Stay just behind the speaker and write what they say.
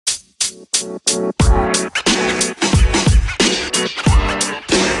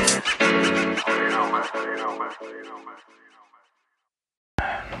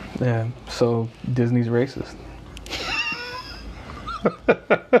Yeah, so Disney's racist.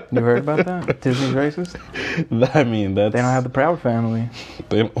 You heard about that? Disney's racist? I mean, that's... They don't have the Proud Family.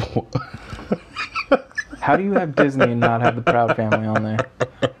 They don't... How do you have Disney and not have the Proud Family on there?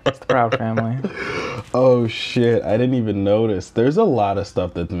 It's the Proud Family. Oh, shit. I didn't even notice. There's a lot of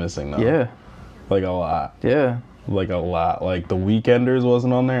stuff that's missing, though. Yeah. Like, a lot. Yeah. Like, a lot. Like, The Weekenders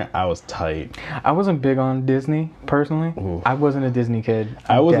wasn't on there. I was tight. I wasn't big on Disney, personally. Ooh. I wasn't a Disney kid.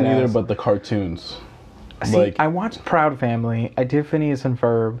 I wasn't either, Deadass. but the cartoons. See, Like, I watched Proud Family. I did Phineas and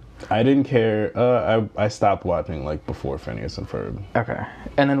Ferb. I didn't care. I stopped watching, like, before Phineas and Ferb. Okay.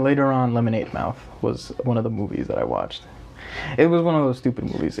 And then later on, Lemonade Mouth was one of the movies that I watched. It was one of those stupid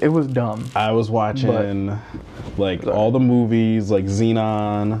movies. It was dumb. I was watching, like, all the movies, like,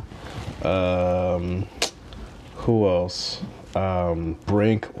 Xenon, who else?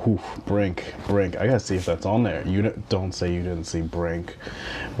 Brink. Brink. I gotta see if that's on there. Don't say you didn't see Brink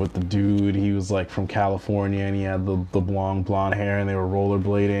with the dude. He was like from California and he had the blonde hair and they were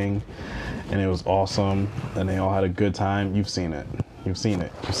rollerblading and it was awesome and they all had a good time. You've seen it.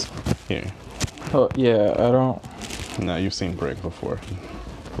 Here. Oh, yeah, I don't... No, you've seen Brink before.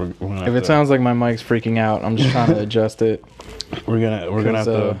 If it sounds like my mic's freaking out, I'm just trying to adjust it. We're gonna have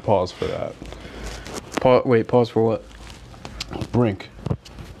to pause for that. Pause for what? Brink.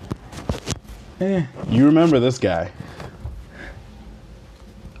 You remember this guy?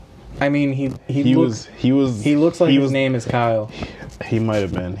 I mean, he looks like his name is Kyle. He might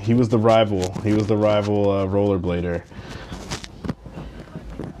have been. He was the rival. Rollerblader.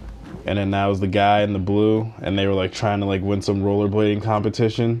 And then that was the guy in the blue, and they were like trying to like win some rollerblading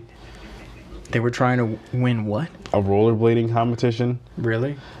competition. They were trying to win what? A rollerblading competition.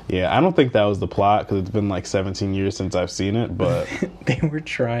 Really? Yeah, I don't think that was the plot because it's been like 17 years since I've seen it, but... They were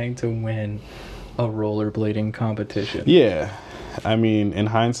trying to win a rollerblading competition. Yeah. I mean, in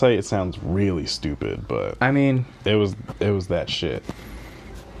hindsight, it sounds really stupid, but... I mean... It was that shit.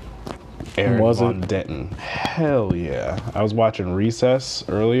 Aaron Von Denton. Hell yeah. I was watching Recess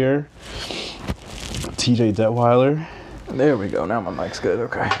earlier. TJ Detweiler. There we go. Now my mic's good.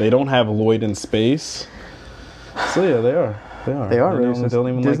 Okay. They don't have Lloyd in space. So yeah, they are. They are racist. They don't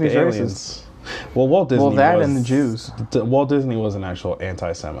even Disney's like the aliens. Well, Walt Disney and the Jews. Walt Disney was an actual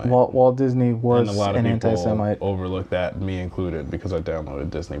anti-Semite. Walt Disney was and a lot of an people anti-Semite. overlooked that, me included, because I downloaded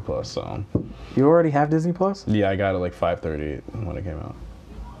Disney Plus. So you already have Disney Plus? Yeah, I got it like 5:30 when it came out.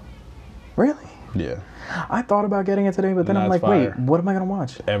 Really? Yeah. I thought about getting it today, but then I'm like, wait, what am I gonna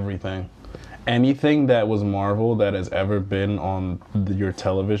watch? Everything. Anything that was Marvel that has ever been on your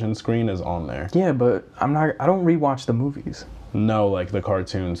television screen is on there. Yeah, but I don't rewatch the movies. No, like the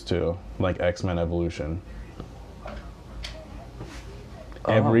cartoons too, like X-Men Evolution.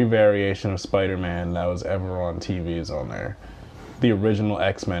 Every variation of Spider-Man that was ever on TV is on there. The original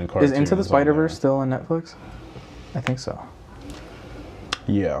X-Men cartoon. Is Into the Spider-Verse still on Netflix? I think so.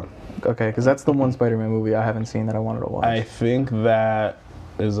 Yeah. Okay, because that's the one Spider-Man movie I haven't seen that I wanted to watch. I think that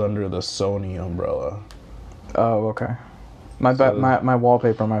is under the Sony umbrella. Oh, okay. My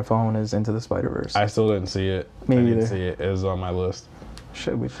wallpaper on my phone is Into the Spider-Verse. I still didn't see it. Me either. Didn't see it. It was on my list.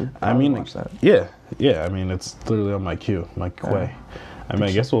 We should watch that. Yeah. I mean, it's literally on my queue, my quay. I mean,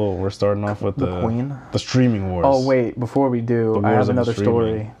 I guess we're starting off with the streaming wars. Oh wait, before we do, I have another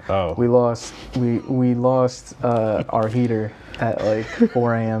story. Oh, we lost our heater at like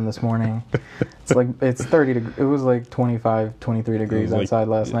 4 a.m. this morning. It's 30 degrees. It was like 25, 23 degrees outside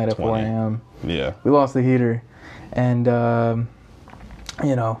last night at 4 a.m. Yeah, we lost the heater, and I'm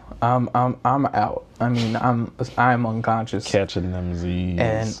out. I mean, I'm unconscious, catching them Z's,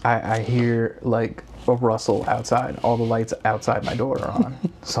 and I hear like a rustle outside. All the lights outside my door are on.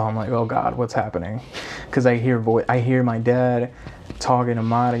 So I'm like, oh God, what's happening? Because I hear my dad talking to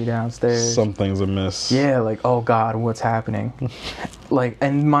Marty downstairs. Something's amiss. Yeah, like, oh God, what's happening? Like,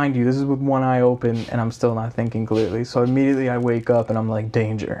 and mind you, this is with one eye open and I'm still not thinking clearly. So immediately I wake up and I'm like,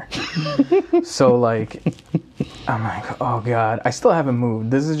 danger. So like, I'm like, oh God, I still haven't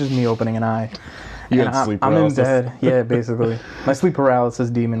moved. This is just me opening an eye. You had sleep paralysis. I'm in bed. Yeah, basically. My sleep paralysis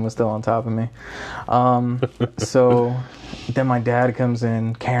demon was still on top of me. So then my dad comes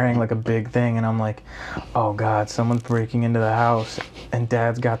in carrying like a big thing, and I'm like, oh God, someone's breaking into the house. And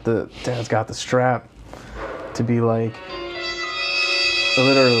dad's got the strap to be like,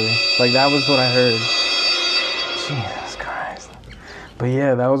 literally, like that was what I heard. Jesus Christ. But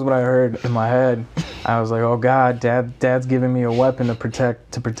yeah, that was what I heard in my head. I was like, oh God, dad's giving me a weapon to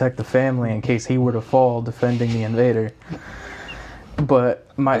protect the family in case he were to fall defending the invader. but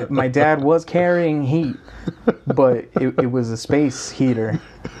my dad was carrying heat, but it was a space heater,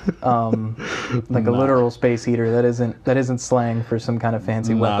 like a literal space heater. That isn't slang for some kind of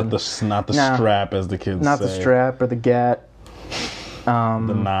fancy weapon. Not the strap, as the kids not say. the strap or the gat. The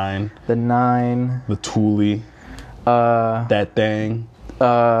 9. The 9. The Thule. That thing.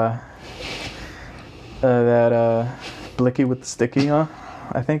 That blicky with the sticky, I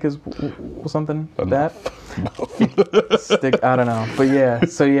think is something that stick. I don't know, but yeah.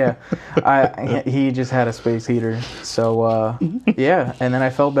 So yeah, he just had a space heater. So yeah, and then I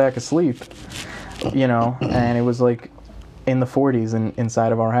fell back asleep, and it was like in the 40s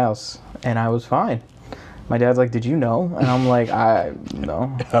inside of our house, and I was fine. My dad's like, "Did you know?" And I'm like,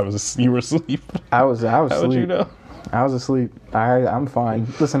 no. You were asleep. I was How asleep. would you know? I was asleep. I'm fine.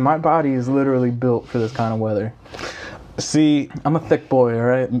 Listen, my body is literally built for this kind of weather. See, I'm a thick boy, all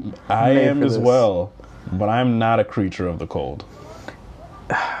right? I am as well, but I'm not a creature of the cold.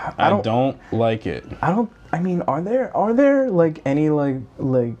 I don't like it. I mean, are there like any like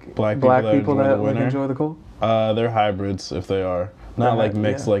black people that like enjoy the cold? They're hybrids if they are. Not like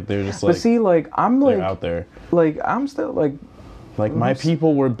mixed, like they're just like. But see, like I'm like they're out there. Like I'm still like. Like my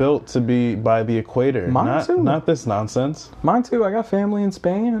people were built to be by the equator. Mine too. Not this nonsense. Mine too. I got family in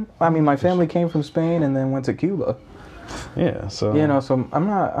Spain. I mean, my family came from Spain and then went to Cuba. Yeah, so so I'm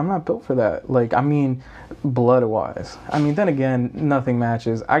not built for that. Like, I mean, blood wise. I mean, then again, nothing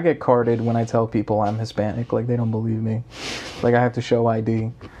matches. I get carded when I tell people I'm Hispanic. Like, they don't believe me. Like, I have to show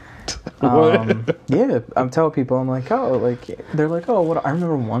ID. Yeah, I'm telling people, I'm like, oh, like, they're like, oh, what? I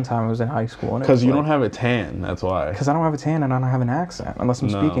remember one time I was in high school. Because you don't have a tan, that's why. Because I don't have a tan and I don't have an accent, unless I'm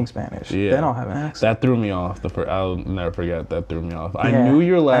speaking Spanish. Yeah. Then I'll have an accent. That threw me off. I'll never forget, that threw me off. I knew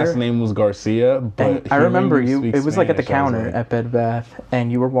your last name was Garcia, but I remember you, it was Spanish, like at the counter at Bed Bath,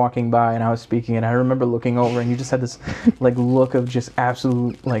 and you were walking by and I was speaking, and I remember looking over and you just had this, like, look of just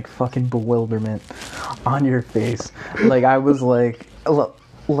absolute, like, fucking bewilderment on your face. Like, I was like, look.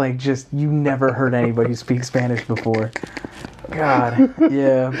 Like, just, you never heard anybody speak Spanish before. God,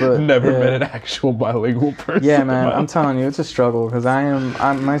 yeah, but... Never met an actual bilingual person. Yeah, man, I'm telling you, it's a struggle, because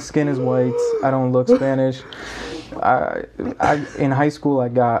my skin is white, I don't look Spanish. In high school, I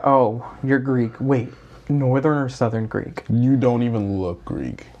got, oh, you're Greek. Wait, Northern or Southern Greek? You don't even look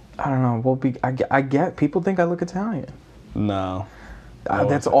Greek. I don't know, well, I get, people think I look Italian. No.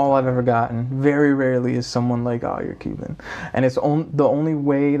 That's all I've ever gotten. Very rarely is someone like, oh, you're Cuban. And it's the only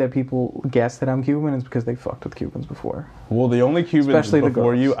way that people guess that I'm Cuban is because they fucked with Cubans before. Well, the only Cubans Especially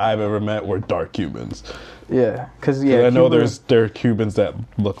before you I've ever met were dark Cubans. Yeah, because I know there are Cubans that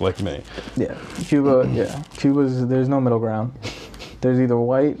look like me. Yeah, Cuba's, there's no middle ground. There's either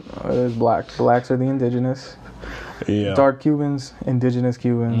white or there's black. Blacks are the indigenous. Yeah. Dark Cubans, indigenous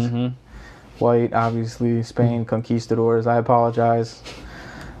Cubans. Mm-hmm. White, obviously, Spain, conquistadors. I apologize.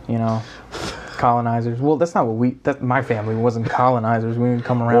 Colonizers. Well, that's not what my family wasn't colonizers. We didn't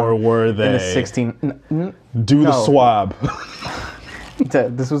come around. Or were they? In the 16... Do the swab.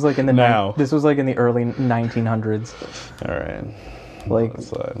 This was like in the This was like in the early 1900s. All right.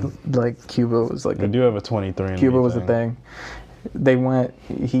 Like Cuba was like... We do have a 23. Cuba was a thing. They went...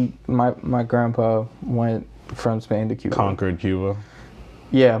 My grandpa went from Spain to Cuba. Conquered Cuba.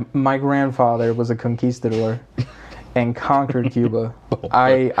 Yeah, my grandfather was a conquistador and conquered Cuba.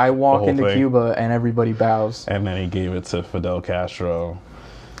 I walk into Cuba and everybody bows. And then he gave it to Fidel Castro.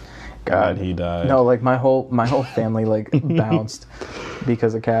 God, he died. No, like my whole family like bounced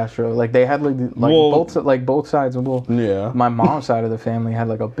because of Castro. Like they had both sides. Well, yeah. My mom's side of the family had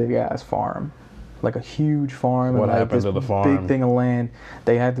like a big ass farm, like a huge farm. What and, happened to the farm? Big thing of land.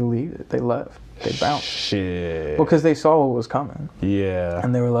 They had to leave it. They left. They bounced. Shit. Well, because they saw what was coming. Yeah.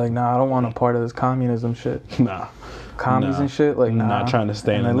 And they were like, nah, I don't want a part of this communism shit. Nah. Commies and shit, like, nah. Not trying to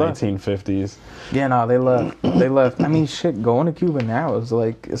stay in the 1950s. Yeah, no, they left. They left. I mean, shit, going to Cuba now is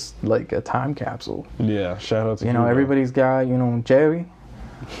like, it's like a time capsule. Yeah, shout out to Cuba. Everybody's got, Chevy.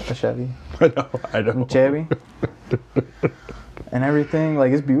 A Chevy. I know. Chevy. And everything,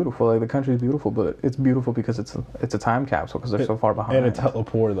 like, it's beautiful. Like, the country's beautiful, but it's beautiful because it's a time capsule because they're so far behind. And it's hella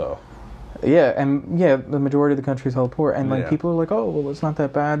poor, though. Yeah, and the majority of the country is hella poor, and like people are like, oh, well, it's not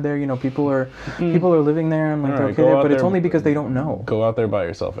that bad there. People are living there and like they're okay there, but it's only because they don't know. Go out there by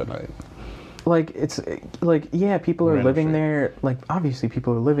yourself at night. Like it's like people are living there. Like obviously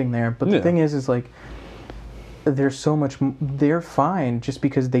people are living there, but the thing is like there's so much. They're fine just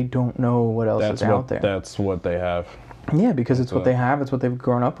because they don't know what else is out there. That's what they have. Yeah, because it's what they have, it's what they've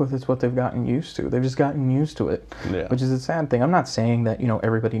grown up with, it's what they've gotten used to. They've just gotten used to it, which is a sad thing. I'm not saying that,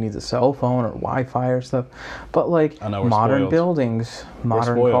 everybody needs a cell phone or Wi-Fi or stuff, but like modern buildings,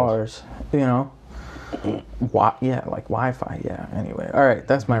 modern cars, Yeah, like Wi-Fi. Yeah. Anyway, all right,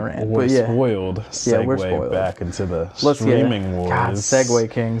 that's my rant. We're but yeah, spoiled. Segue we're spoiled. back into the Let's streaming wars. God, Segway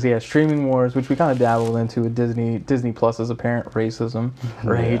Kings. Yeah, streaming wars, which we kind of dabbled into with Disney Plus's apparent racism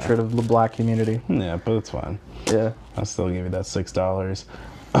or hatred of the black community. Yeah, but it's fine. Yeah. I'll still give you that $6.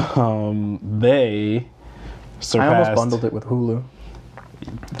 They surpassed. I almost bundled it with Hulu.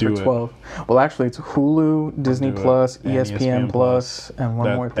 Do for 12. Well, actually, it's Hulu, Disney Do it. Plus, And ESPN Plus, and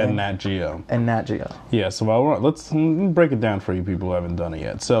one more thing. And Nat Geo. And Nat Geo. Yeah, so let's break it down for you people who haven't done it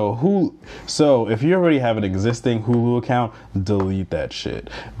yet. So if you already have an existing Hulu account, delete that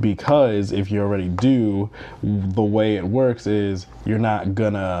shit. Because if you already do, the way it works is you're not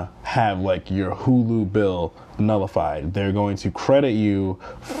gonna have like your Hulu bill nullified. They're going to credit you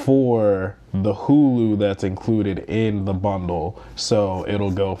for the Hulu that's included in the bundle. So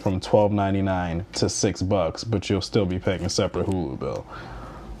it'll go from $12.99 to $6, but you'll still be paying a separate Hulu bill.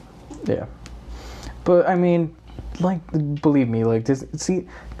 Yeah. But I mean, like, believe me, like, see,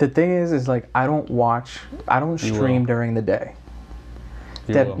 the thing is like, I don't stream during the day.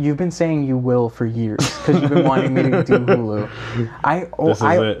 You've been saying you will for years because you've been wanting me to do Hulu. I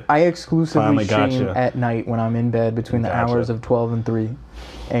exclusively stream at night when I'm in bed between the hours of 12 and 3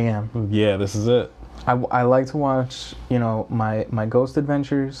 a.m. Yeah, this is it. I like to watch, my Ghost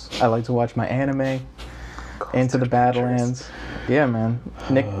Adventures. I like to watch my anime, Into the Badlands. Yeah, man.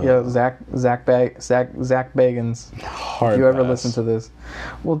 Zach Bagans. Hard you ever pass. listen to this?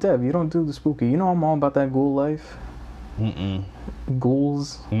 Well, Dev, you don't do the spooky. You know I'm all about that ghoul life. Mm-mm.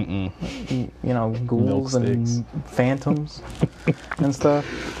 Ghouls. Mm-mm. Ghouls and phantoms and stuff.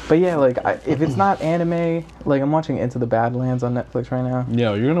 But yeah, like, if it's not anime, like, I'm watching Into the Badlands on Netflix right now.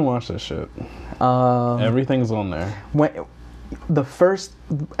 Yo, you're gonna watch that shit. Everything's on there.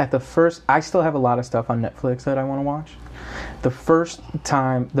 At the first, I still have a lot of stuff on Netflix that I want to watch. The first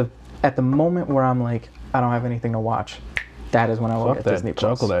time, at the moment where I'm like, I don't have anything to watch, that is when I will get Disney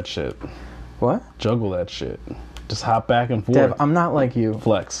Plus. Juggle that shit. What? Juggle that shit. Just hop back and forth. Dev, I'm not like you.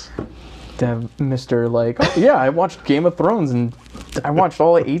 Flex. Dev, Mr. Like, oh yeah, I watched Game of Thrones and I watched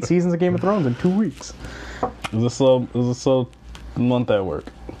all 8 seasons of Game of Thrones in 2 weeks. It was a slow month at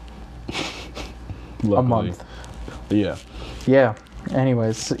work. Luckily. A month. Yeah. Yeah.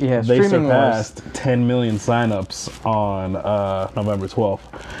 Anyways, yeah. They surpassed 10 million signups on November 12th,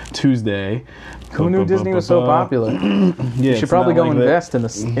 Tuesday. Who knew Disney was so popular? Yeah, you should probably go invest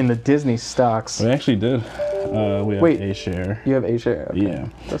in the Disney stocks. We actually did. We have A share. You have A share? Okay. Yeah.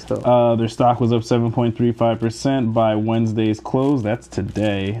 That's dope. Their stock was up 7.35% by Wednesday's close. That's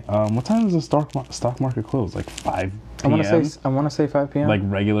today. What time does the stock market close? Like 5 p.m.? I want to say 5 p.m. Like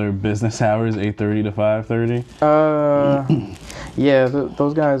regular business hours, 8:30 to 5:30. Yeah,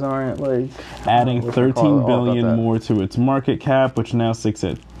 those guys aren't like adding 13 billion more to its market cap, which now sits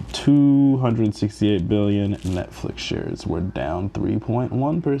at 268 billion. Netflix shares were down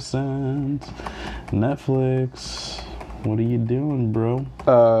 3.1%. Netflix, what are you doing, bro?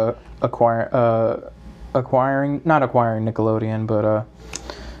 Not acquiring Nickelodeon, but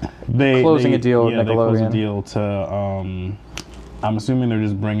closing a deal with Nickelodeon. They closed a deal to I'm assuming they're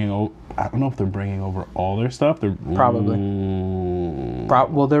just I don't know if they're bringing over all their stuff. They're probably.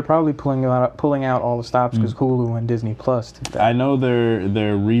 Well, they're probably pulling out all the stops because Hulu and Disney Plus did that. I know they're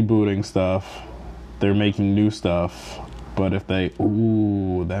rebooting stuff. They're making new stuff. But if that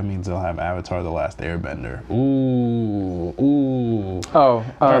means they'll have Avatar: The Last Airbender.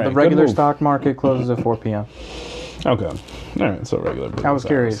 Right, the regular stock market closes at 4 p.m. Okay. All right, so regular. I was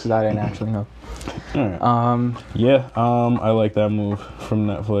curious because I didn't actually know. All right. I like that move from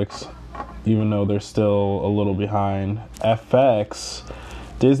Netflix, even though they're still a little behind. FX,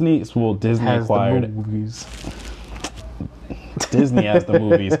 Disney has acquired the movies. Disney has the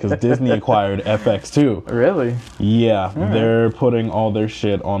movies because Disney acquired FX too. Really? Yeah, they're putting all their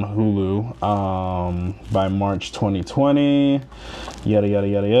shit on Hulu by March 2020. Yada yada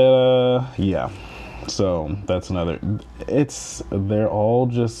yada yada. Yeah. So that's another. It's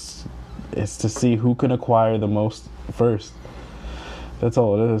to see who can acquire the most first. That's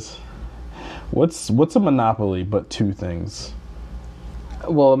all it is. What's a monopoly but two things?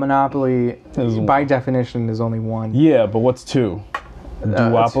 Well, a monopoly by definition is only one. Yeah, but what's two?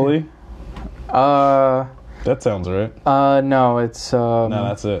 Duopoly? That sounds right. No, it's no,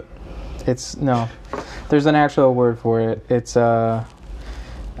 that's it. It's no. There's an actual word for it. It's call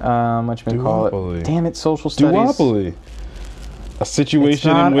it? Damn it, social studies. Duopoly. A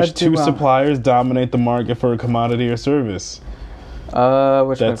situation in which two suppliers dominate the market for a commodity or service.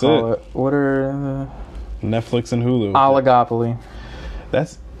 That's it. What are Netflix and Hulu? Oligopoly.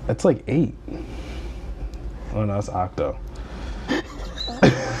 That's like 8. Oh no, it's Octo.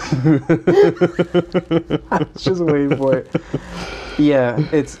 I was just waiting for it. Yeah,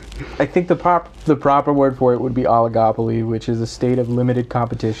 I think the proper word for it would be oligopoly, which is a state of limited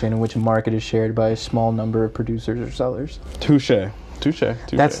competition in which a market is shared by a small number of producers or sellers. Touche.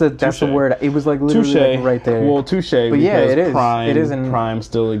 That's the word. It was like literally like right there. Well, touche. But yeah, it is. Prime, it is in Prime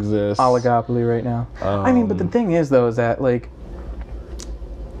still exists. Oligopoly right now. I mean, but the thing is, though, is that like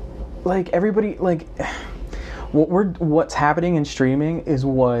everybody what's happening in streaming is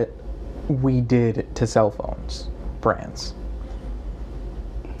what we did to cell phones brands.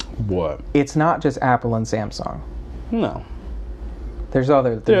 What? It's not just Apple and Samsung. No. There's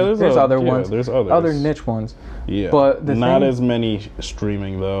other things. there's other ones. There's others. Other niche ones. Yeah. But not as many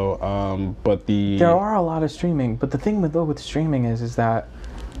streaming though. But there are a lot of streaming. But the thing with streaming is that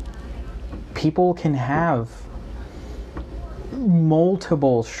people can have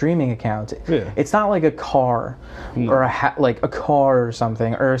multiple streaming accounts. Yeah. It's not like a car or like a car or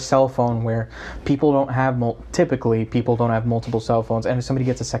something, or a cell phone where people don't have typically people don't have multiple cell phones, and if somebody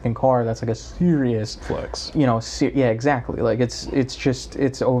gets a second car, that's like a serious flex. Yeah, exactly. Like it's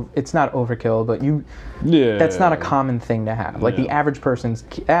not overkill, but that's not a common thing to have. Like the average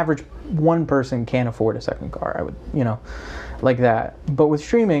one person can't afford a second car. I would, like that. But with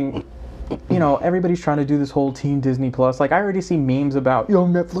streaming, everybody's trying to do this whole Team Disney Plus. Like, I already see memes about,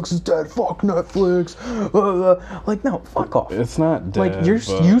 Netflix is dead. Fuck Netflix. Like, no, fuck off. It's not dead. Like,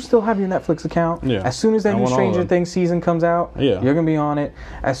 you still have your Netflix account. Yeah. As soon as that new Stranger Things season comes out, you're gonna be on it.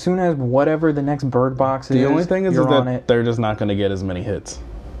 As soon as whatever the next Bird Box is, the only thing is on that it. They're just not gonna get as many hits.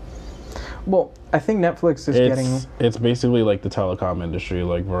 Well, I think Netflix is getting. It's basically like the telecom industry,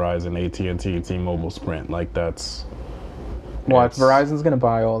 like Verizon, AT&T, T-Mobile, Sprint. Like that's. Watch, Verizon's gonna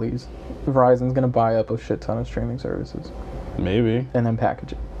buy all these. Verizon's gonna buy up a shit ton of streaming services. Maybe. And then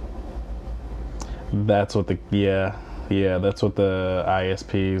package it. That's what that's what the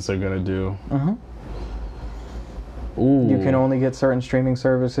ISPs are gonna do. Ooh. You can only get certain streaming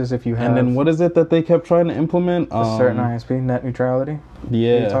services if you have. And then what is it that they kept trying to implement? A certain ISP, net neutrality.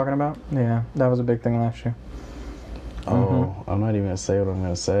 Yeah. Are you talking about? Yeah, that was a big thing last year. I'm not even gonna say what I'm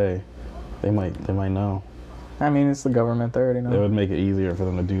gonna say. They might know. I mean, it's the government. They already know. It would make it easier for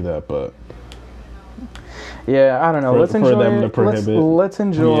them to do that, but yeah, I don't know. Let's enjoy them to prohibit. Let's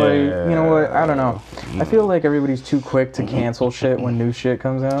enjoy. Yeah. You know what? I don't know. I feel like everybody's too quick to cancel shit when new shit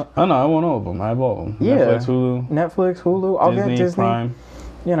comes out. I know. I want all of them. I have all of them. Yeah. Netflix, Hulu. I'll Disney, get Disney. Prime.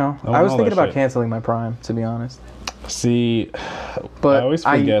 I was thinking about canceling my Prime, to be honest. See, but I always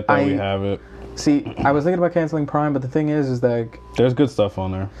forget that we have it. See, I was thinking about canceling Prime, but the thing is that there's good stuff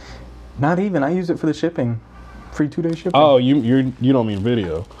on there. Not even. I use it for the shipping. Free 2-day shipping. Oh, you don't mean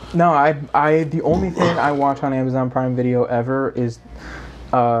video? No, I the only thing I watch on Amazon Prime Video ever is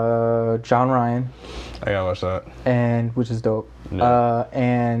John Ryan. I gotta watch that. And which is dope. Yeah.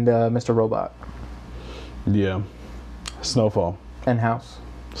 And Mr. Robot. Yeah. Snowfall. And House.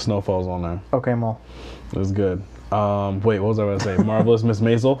 Snowfall's on there. Okay, Mall. It was good. Wait, what was I going to say? Marvelous Miss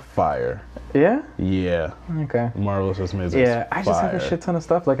Maisel? Fire. Yeah? Yeah. Okay. Marvelous Miss Maisel. Yeah, I just have a shit ton of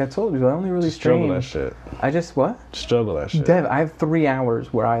stuff. Like I told you, I only really stream. Juggle that shit. I just, what? Just juggle that shit. Dev, I have 3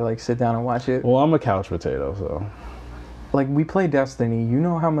 hours where I, sit down and watch it. Well, I'm a couch potato, so. Like, we play Destiny. You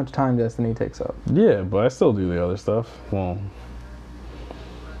know how much time Destiny takes up. Yeah, but I still do the other stuff. Well,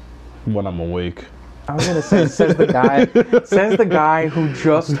 when I'm awake. I was gonna say, says the guy who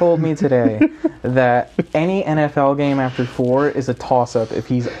just told me today that any NFL game after 4 is a toss-up if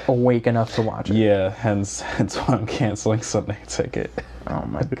he's awake enough to watch it. Yeah, hence why I'm canceling Sunday Ticket. Oh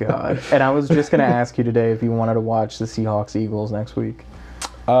my god! And I was just gonna ask you today if you wanted to watch the Seahawks Eagles next week.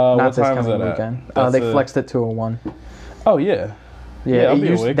 Not this time coming is that weekend. They flexed it to a 1. Oh yeah. Yeah, I'll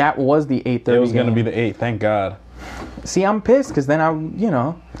be awake. That was the 8:30. It was gonna be the 8. Thank God. See, I'm pissed because then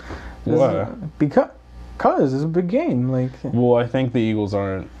Why? Because it's a big game. Well, I think the Eagles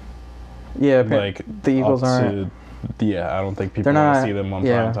aren't. Yeah, the Eagles aren't. Yeah, I don't think people want to see them on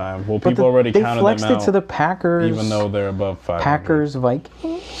prime time. Well, people already they counted them out. They flexed it to the Packers, even though they're above 500. Packers,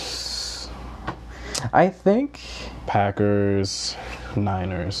 Vikings. I think. Packers,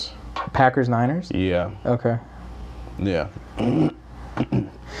 Niners. Packers, Niners. Yeah. Okay. Yeah.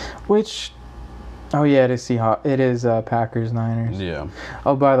 Which. Oh yeah, it is Seahawks. It is Packers Niners. Yeah.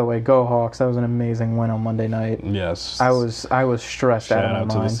 Oh, by the way, go Hawks! That was an amazing win on Monday night. Yes. I was stressed out of my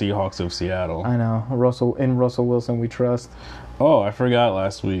mind. Shout out to the Seahawks of Seattle. I know. Russell Wilson, we trust. Oh, I forgot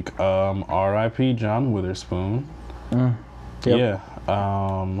last week. R.I.P. John Witherspoon. Yep. Yeah.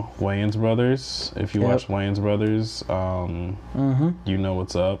 Wayans Brothers. If you watch Wayans Brothers, you know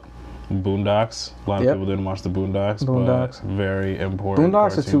what's up. Boondocks. A lot of Yep. people didn't watch the Boondocks. Boondocks. But very important.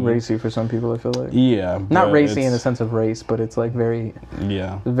 Boondocks are too cartoon. racy for some people, I feel like. Yeah. Not but racy in the it's- sense of race, but it's like very,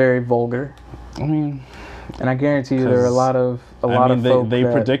 Yeah. very vulgar. I mean, And I guarantee you, there are a 'Cause, lot of they, folk they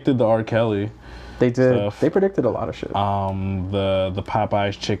that predicted the R. Kelly. they did. stuff. They predicted a lot of shit. The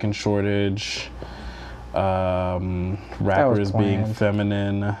Popeyes chicken shortage. Rappers being planned.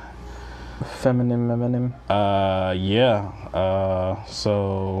 feminine. Feminine. Yeah.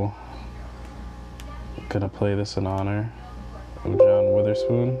 So gonna play this in honor of John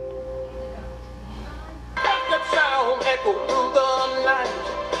Witherspoon. That sound echo through the night.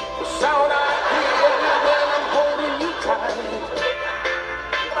 The sound I hear when I'm holding you tight.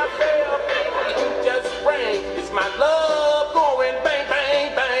 Myself, you just rang. It's my love going bang, bang,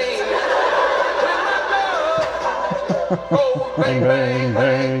 bang. When my love goes bang, bang,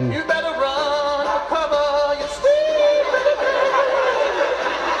 bang, you better run for cover. You sweet baby.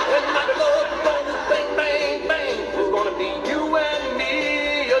 When my love goes bang, bang, bang, it's gonna be you and me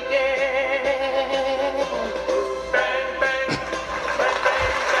again. Bang, bang, bang, bang,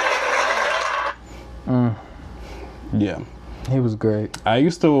 bang. Yeah. He was great. I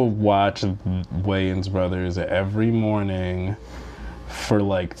used to watch Wayans Brothers every morning for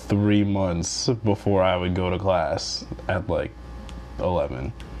like 3 months before I would go to class at like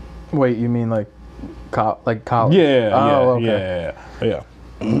 11. Wait, you mean like college? Yeah, Oh, yeah, okay.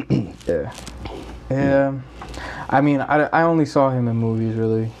 yeah. Yeah. I mean, I only saw him in movies,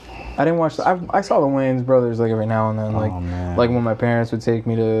 really. I didn't watch. I saw the Wayans Brothers like every now and then, like Oh, man. like when my parents would take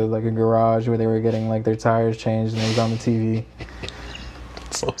me to like a garage where they were getting like their tires changed and it was on the TV.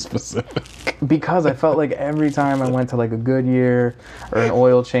 So specific. Because I felt like every time I went to like a Goodyear or an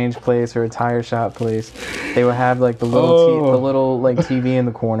oil change place or a tire shop place, they would have like the little like TV in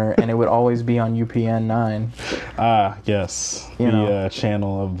the corner, and it would always be on UPN 9. Ah, yes. You know. The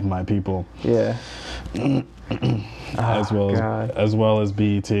channel of my people, Yeah. as well God. as well as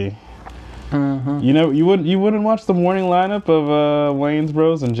BET. Mm-hmm. You know, you wouldn't watch the morning lineup of Wayans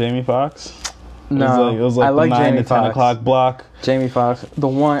Bros and Jamie Foxx. No, it was like I the like 9 Jamie to 10 Foxx. o'clock block. Jamie Foxx. The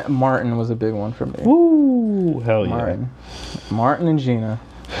one Martin was a big one for me. Woo! Hell yeah! Martin and Gina.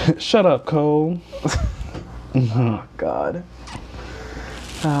 Shut up, Cole. God.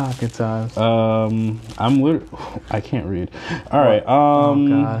 Ah, good times. I can't read. All right.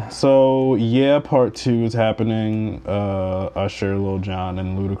 God. So yeah, part 2 is happening. Usher, Lil Jon,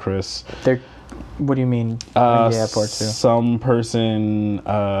 and Ludacris. What do you mean? Yeah, part 2. Some person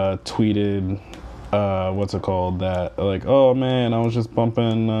tweeted, what's it called? That like, oh man, I was just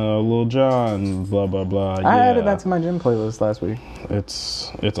bumping Lil Jon, blah blah blah. I yeah. added that to my gym playlist last week.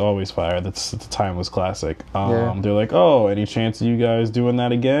 It's always fire. It's a timeless classic. Yeah. They're like, oh, any chance of you guys doing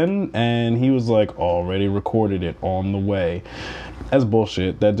that again? And he was like, already recorded it, on the way. That's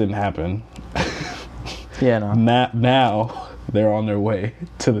bullshit. That didn't happen. Yeah, no. Now they're on their way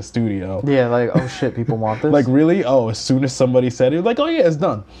to the studio. Yeah, like, oh shit, people want this? Like, really? Oh, as soon as somebody said it, like, oh yeah, it's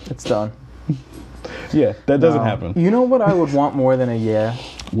done. It's done. Yeah, that doesn't No. happen. You know what I would want more than a yeah?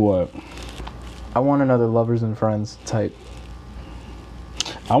 What? I want another Lovers and Friends type.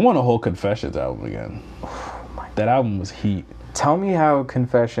 I want a whole Confessions album again. That album was heat. Tell me how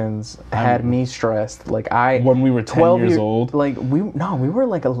Confessions had me stressed. Like When we were 10 years old. Like we were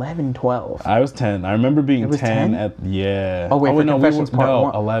like 11, 12. I was 10. I remember being It was 10 10? at, yeah. Oh, wait, for no, Confessions Part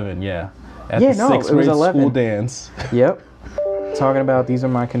 1. 11, yeah. At Yeah, the no, 6th it was grade 11. school dance. Yep. Talking about these are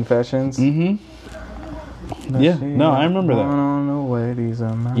my confessions. Mm-hmm. Yeah, no, I remember that. On the way, these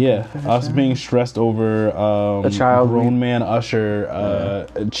are my Yeah, confessions. us being stressed over A child grown man Usher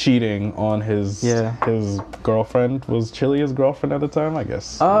cheating on his girlfriend. Was Chili his girlfriend at the time? I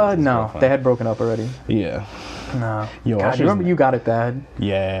guess. No, they had broken up already. Yeah. No. Yo, God, Usher's you remember You Got It Bad?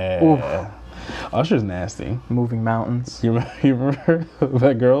 Yeah. Oof. Usher's nasty. Moving Mountains. You remember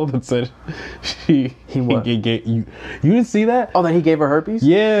that girl that said he what? gave you didn't see that? Oh, that he gave her herpes?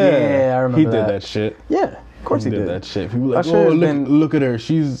 Yeah. Yeah, I remember He that. did that shit. Yeah, of course he did. that shit. People were like, Usher oh, has look, been- look at her.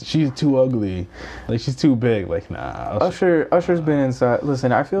 She's too ugly. Like, she's too big. Like, nah. Usher's been inside.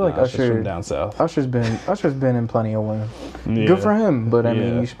 Listen, I feel like Usher's Usher from down south. Usher's been in plenty of women. Yeah. Good for him, but I Yeah.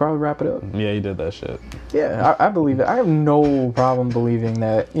 mean, you should probably wrap it up. Yeah, he did that shit. Yeah, I believe it. I have no problem believing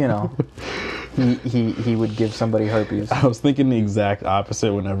that, you know, he would give somebody herpes. I was thinking the exact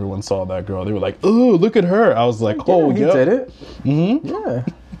opposite when everyone saw that girl. They were like, "Oh, look at her!" I was like, "Oh, he yeah." did it. Mm-hmm. Yeah.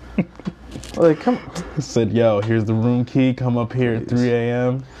 Like, come. Said, "Yo, here's the room key. Come up here at 3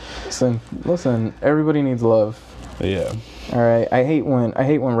 a.m." Listen. Everybody needs love. Yeah. All right, I hate when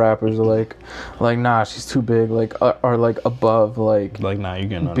rappers are like nah, she's too big, like are like above like Nah, you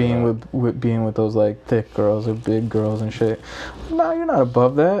getting under being that. with being with those like thick girls or big girls and shit. Nah, you're not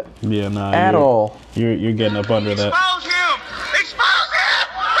above that Yeah, nah. at all. You're getting up under that. Expose him! Expose him!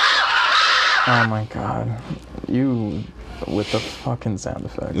 Oh my god, you with the fucking sound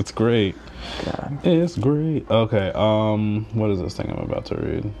effects. It's great. God. It's great. Okay, what is this thing I'm about to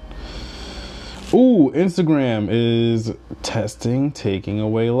read? Ooh, Instagram is taking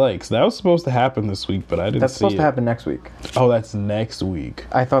away likes. That was supposed to happen this week, but I didn't That's see supposed it. to happen next week. Oh, that's next week.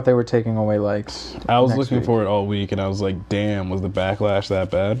 I thought they were taking away likes. I was next looking week. for it all week, and I was like, damn, was the backlash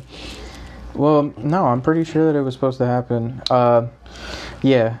that bad? Well, no, I'm pretty sure that it was supposed to happen.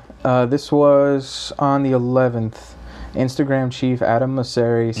 This was on the 11th. Instagram chief Adam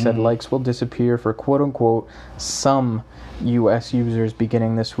Mosseri said likes will disappear for quote-unquote some U.S. users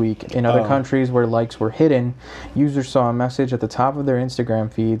beginning this week. In other countries where likes were hidden, users saw a message at the top of their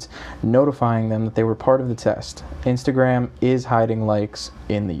Instagram feeds notifying them that they were part of the test. Instagram is hiding likes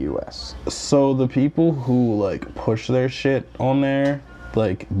in the U.S. So the people who like push their shit on there,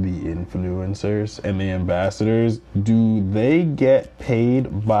 like the influencers and the ambassadors, do they get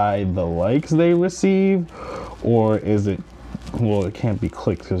paid by the likes they receive, or is it? Well, it can't be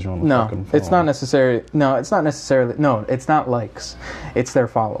clicked because you're on the fucking phone. It's not necessarily. No, it's not necessarily. No, it's not likes. It's their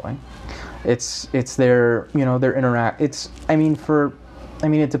following. It's their their interact. It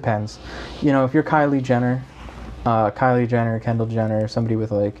depends. If you're Kylie Jenner, Kendall Jenner, somebody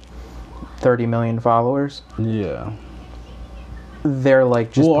with like 30 million followers, Yeah. they're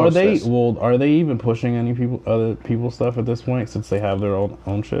like just. Well, post this. are they even pushing other people's stuff at this point since they have their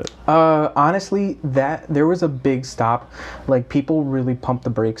own shit? Honestly, that there was a big stop. Like people really pumped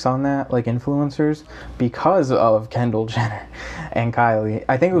the brakes on that, like influencers, because of Kendall Jenner and Kylie.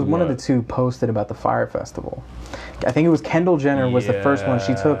 I think it was one of the two posted about the Fire Festival. I think it was Kendall Jenner was the first one.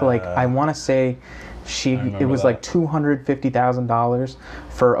 She took like I want to say. It was like $250,000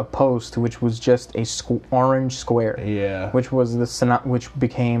 for a post, which was just a orange square. Yeah. Which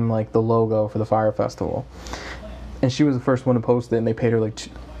became like the logo for the Fire Festival, and she was the first one to post it, and they paid her like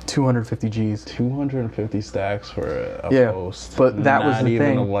 250 G's. 250 stacks for a post. But that was Not the even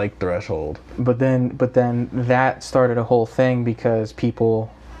thing. a like threshold. But then that started a whole thing because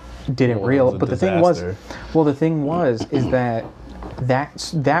people didn't Well, it realize. was a But disaster. the thing was is that.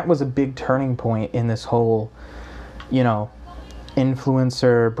 That was a big turning point in this whole,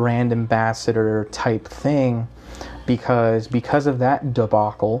 influencer, brand ambassador type thing, because of that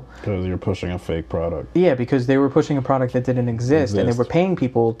debacle. Because you're pushing a fake product. Yeah, because they were pushing a product that didn't exist, and they were paying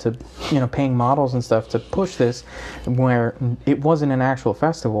people to, paying models and stuff to push this, where it wasn't an actual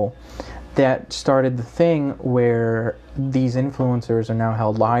festival. That started the thing where these influencers are now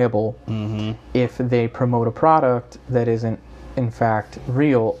held liable if they promote a product that isn't in fact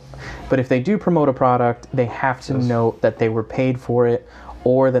real. But if they do promote a product, they have to note that they were paid for it,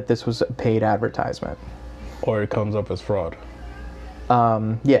 or that this was a paid advertisement. Or it comes up as fraud.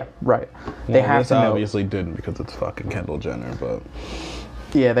 Yeah, right. They have to note. Obviously didn't because it's fucking Kendall Jenner, but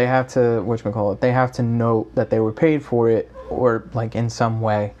Yeah, they have to they have to note that they were paid for it, or like in some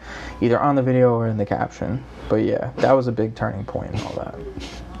way, either on the video or in the caption. But yeah, that was a big turning point and all that.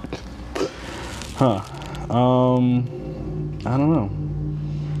 I don't know.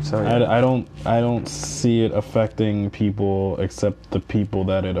 So yeah. I don't see it affecting people except the people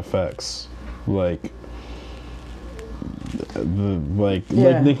that it affects. Like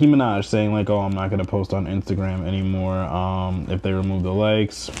Nicki Minaj saying like, "Oh, I'm not gonna post on Instagram anymore. If they remove the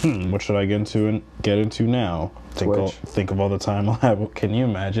likes, what should I get into now? Think of all the time I'll have. Can you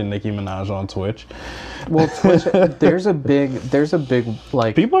imagine Nicki Minaj on Twitch? Well, Twitch, there's a big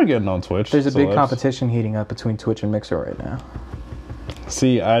like People are getting on Twitch. there's a big celebs. competition heating up between Twitch and Mixer right now.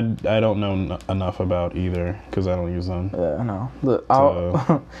 See, I don't know enough about either because I don't use them. I know. Look,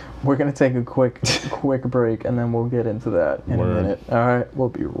 we're gonna take a quick break, and then we'll get into that in a minute. All right, we'll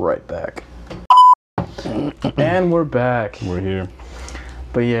be right back. And we're back. We're here.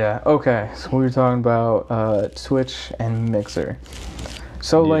 But yeah, okay. So we were talking about Twitch and Mixer.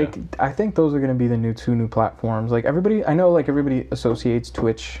 So like, I think those are gonna be the two new platforms. Like everybody associates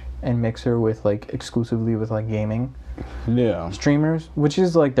Twitch and Mixer with like exclusively with like gaming. Yeah. Streamers, which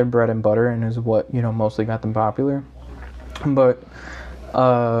is like their bread and butter and is what mostly got them popular. But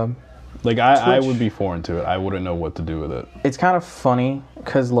like I would be foreign to it. I wouldn't know what to do with it. It's kind of funny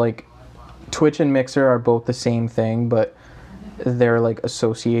because like Twitch and Mixer are both the same thing, but they're like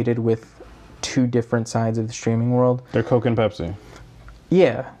associated with two different sides of the streaming world. They're Coke and Pepsi.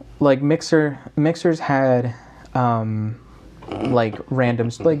 Yeah, like Mixer's had like random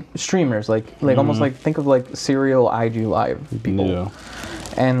like streamers, like almost like think of like serial IG Live people, Yeah.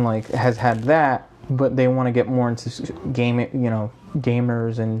 and like has had that, but they want to get more into gaming,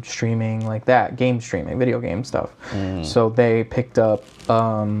 gamers and streaming like that, game streaming, video game stuff. So they picked up,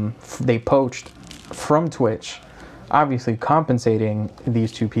 they poached from Twitch, obviously compensating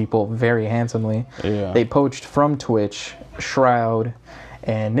these two people very handsomely. Yeah. They poached from Twitch Shroud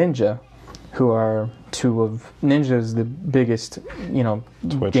and Ninja, who are two of Ninja's the biggest,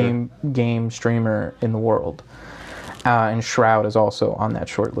 Twitcher. game streamer in the world. And Shroud is also on that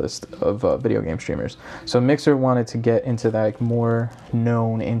short list of video game streamers. So Mixer wanted to get into that, like, more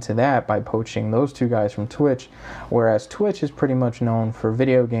known into that by poaching those two guys from Twitch, whereas Twitch is pretty much known for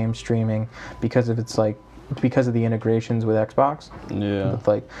video game streaming because of the integrations with Xbox. Yeah. With,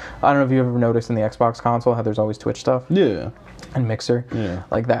 like, I don't know if you've ever noticed in the Xbox console how there's always Twitch stuff Yeah. and Mixer, Yeah.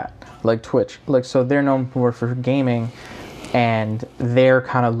 like that, like Twitch, like, so they're known for gaming. And they're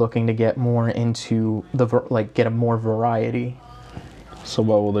kind of looking to get more into get a more variety, So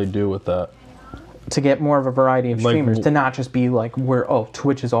what will they do with that? to get more of a variety of Like, streamers, to not just be like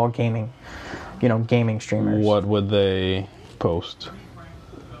Twitch is all gaming, gaming streamers. What would they post?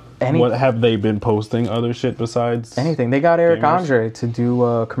 Any, What have they been posting other shit besides anything. They got Eric gamers? Andre to do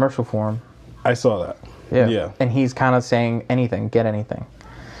a commercial for him. I saw that. Yeah. And he's kind of saying anything, get anything.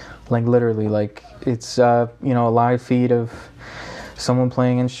 Like literally, like it's a live feed of someone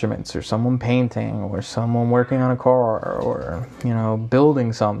playing instruments, or someone painting, or someone working on a car, or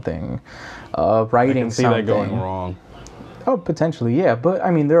building something, I writing can see something. that going wrong. Oh, potentially, yeah. But I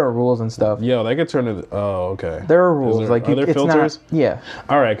mean, there are rules and stuff. Yo, that could turn into. Oh, okay. There are rules. Are there it's filters? not. Yeah,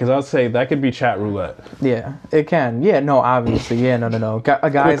 All right, because I'll say that could be chat roulette. yeah. It can. Yeah, no, obviously, yeah, no. A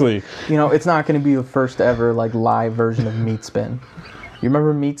guy's, Quickly. it's not going to be the first ever like live version of Meat Spin. You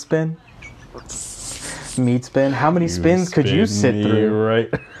remember Meat Spin? Meat Spin. How many spins could you sit Spin me through?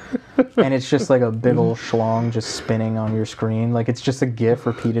 Right. And it's just like a big old schlong just spinning on your screen. Like it's just a GIF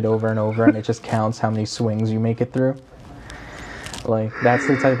repeated over and over, and it just counts how many swings you make it through. Like that's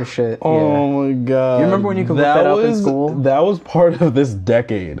the type of shit. Yeah. Oh my god. You remember when you could look that up in was- school? That was part of this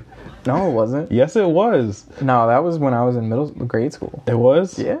decade. No, it wasn't. Yes, it was. No, that was when I was in grade school. It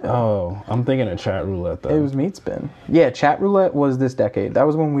was? Yeah. Oh, I'm thinking of chat roulette though. It was Meat Spin. Yeah, Chat Roulette was this decade. That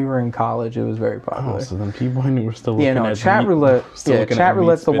was when we were in college. It was very popular. Oh, so then people I knew were still looking Yeah, no, at Chat Roulette- still yeah, looking Chat at Meat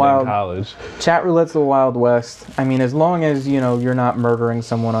Roulette's the Spin in wild- college. Chat Roulette's the Wild West. I mean, as long as, you're not murdering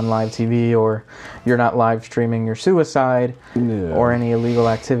someone on live TV, or you're not live streaming your suicide, Yeah. or any illegal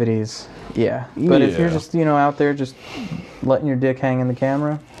activities, yeah. But if you're Yeah. just, out there just letting your dick hang in the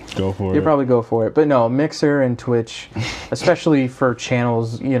camera, Go for you it. probably go for it. But no, Mixer and Twitch, especially for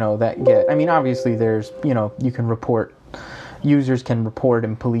channels, that get... I mean, obviously there's, you can report... Users can report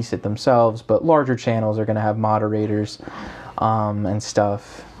and police it themselves, but larger channels are going to have moderators and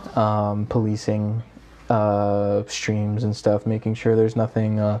stuff, policing streams and stuff, making sure there's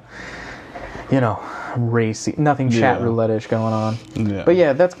nothing, racy, nothing chat Yeah. roulette-ish going on. Yeah. But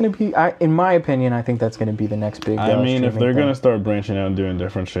yeah, that's going to be... in my opinion, I think that's going to be the next big I mean, if streaming they're thing. gonna start branching out and doing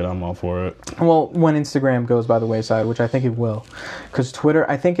different shit, I'm all for it. Well, when Instagram goes by the wayside, which I think it will, because Twitter,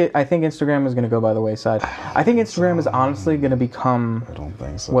 I think Instagram is going to go by the wayside. I think Instagram is honestly going to become I don't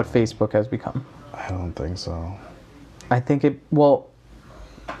think so. what Facebook has become. I don't think so. I think it. Well,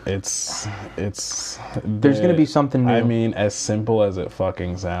 It's there's going to be something new. I mean, as simple as it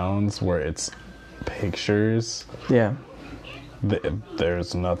fucking sounds, where it's pictures, yeah,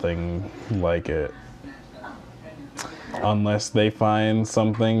 there's nothing like it. Unless they find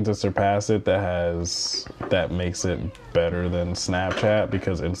something to surpass it that makes it better than Snapchat,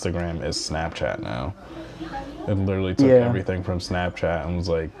 because Instagram is Snapchat now. It literally took Yeah. everything from Snapchat and was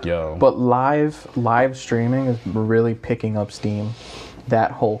like, yo. but live streaming is really picking up steam.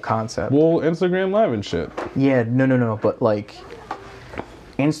 That whole concept. Well, Instagram Live and shit. Yeah, no. But like,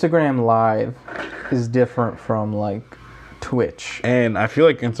 Instagram Live is different from like Twitch And I feel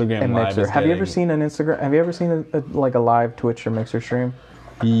like Instagram and Live Mixer. is Have you ever getting- seen an Instagram? Have you ever seen a live Twitch or Mixer stream?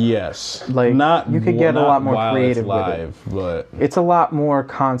 Yes. Like, you could get a not lot more while creative it's with it. live, but It's a lot more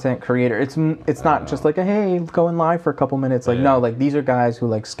content creator. It's not just like a hey, going live for a couple minutes. Like Yeah. no, like these are guys who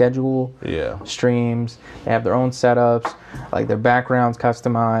like schedule yeah. streams. They have their own setups, like their backgrounds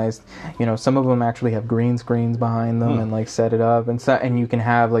customized. Some of them actually have green screens behind them and like set it up and you can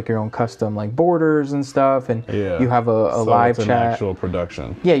have like your own custom like borders and stuff. And Yeah. you have a So live it's chat. an actual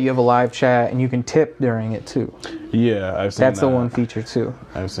production. Yeah, you have a live chat and you can tip during it too. Yeah, I've seen That's that. the one feature too.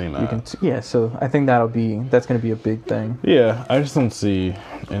 I've seen that. You can yeah, so I think that's going to be a big thing. Yeah, I just don't see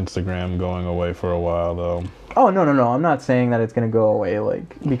Instagram going away for a while though. Oh no! I'm not saying that it's gonna go away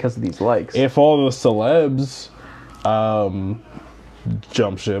like because of these likes. If all the celebs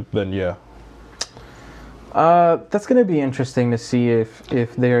jump ship, then yeah. That's gonna be interesting to see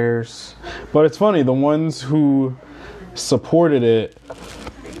if there's. But it's funny, the ones who supported it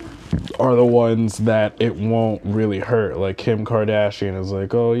are the ones that it won't really hurt. Like Kim Kardashian is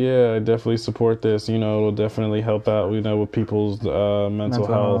like, oh yeah, I definitely support this. You know, it'll definitely help out, you know, with people's mental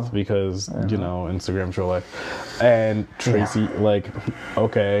health because, you know, Instagram's real life. And Tracy, like,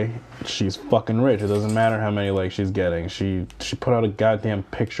 okay, she's fucking rich. It doesn't matter how many likes she's getting. She put out a goddamn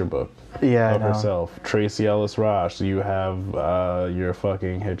picture book. Yeah, of herself. Tracy Ellis Ross, you have your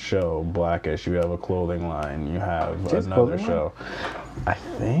fucking hit show Blackish, you have a clothing line, you have another show. I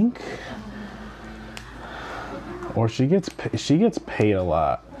think, or she gets paid a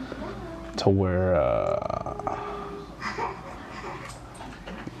lot to wear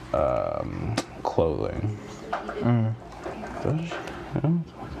clothing. Does she?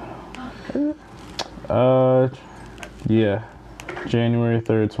 Yeah. January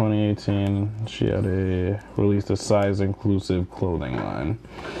 3rd, 2018, she had released a size-inclusive clothing line.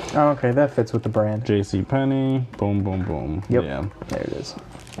 Oh, okay, that fits with the brand. JCPenney, boom, boom, boom. Yep. Yeah. There it is.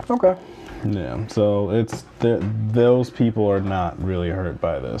 Okay. Yeah, so it's those people are not really hurt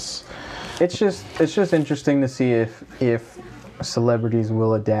by this. It's just interesting to see if celebrities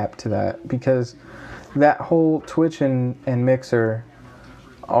will adapt to that, because that whole Twitch and Mixer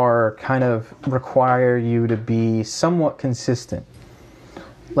are kind of require you to be somewhat consistent.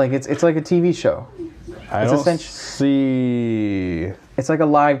 Like it's like a TV show. I don't see. It's like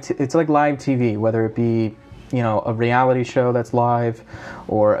it's like live TV, whether it be, you know, a reality show that's live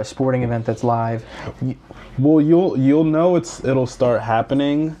or a sporting event that's live. Well, you'll know it'll start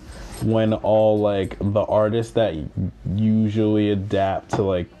happening when all like the artists that usually adapt to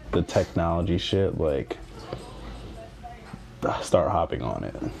like the technology shit like start hopping on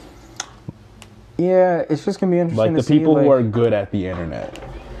it. Yeah, it's just gonna be interesting. Like the people who are good at the internet.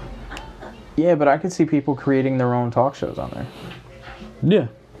 Yeah, but I could see people creating their own talk shows on there. Yeah.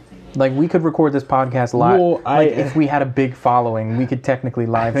 Like we could record this podcast live. Well, if we had a big following, we could technically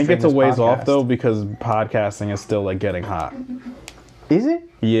live. I think stream it's a this ways podcast. off though, because podcasting is still like getting hot. Is it?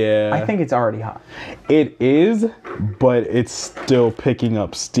 Yeah. I think it's already hot. It is, but it's still picking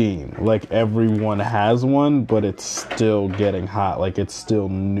up steam. Like everyone has one, but it's still getting hot. Like it's still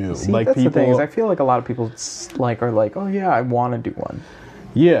new. See, like that's people, the thing is, I feel like a lot of people are like, oh yeah, I want to do one.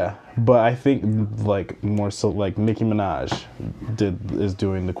 Yeah, but I think like more so like Nicki Minaj is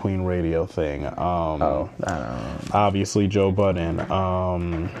doing the Queen Radio thing. I don't know. Obviously Joe Budden.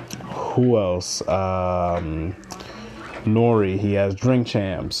 Who else? Nori, he has Drink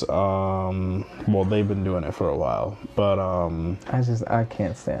Champs. Well, they've been doing it for a while, but I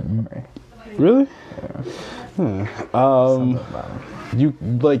can't stand Nori. really? Yeah.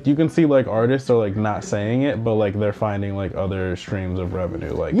 You can see like artists are like not saying it, but like they're finding like other streams of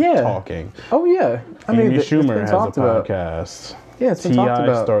revenue, like talking. Oh yeah. I mean, Amy Schumer has a about. podcast. Yeah, it's been talked T.I.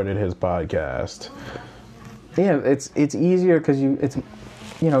 about. started his podcast. Yeah, it's easier because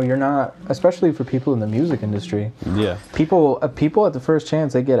you're not, especially for people in the music industry. Yeah. People at the first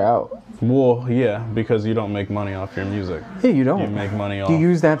chance they get out. Well, yeah, because you don't make money off your music. Yeah, you don't. You make money off You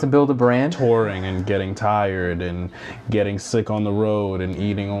use that to build a brand. touring and getting tired and getting sick on the road and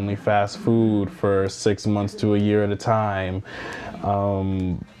eating only fast food for 6 months to a year at a time.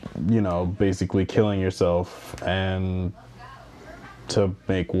 Basically killing yourself and to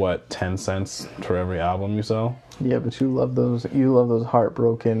make 10 cents for every album you sell. Yeah, but you love those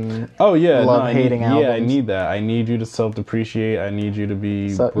heartbroken. Oh yeah, hating albums. Yeah, I need that. I need you to self-depreciate. I need you to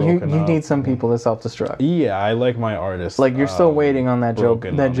be broken you up. need some people to self-destruct. Yeah, I like my artists. Like you're still waiting on that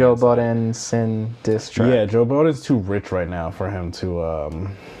Joe Budden Sin diss track. Yeah, Joe Budden's too rich right now for him to.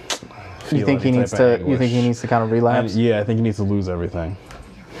 You think he needs to kind of relapse? Yeah, I think he needs to lose everything.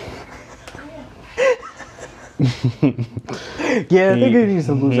 Yeah, I think he needs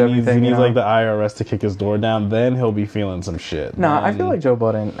to lose everything. He needs like the IRS to kick his door down. Then he'll be feeling some shit. No, I feel like Joe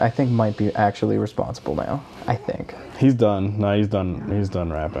Budden, I think, might be actually responsible now. I think he's done. No, he's done. He's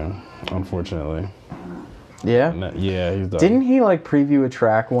done rapping. Unfortunately. Yeah. No, yeah, he's done. Didn't he like preview a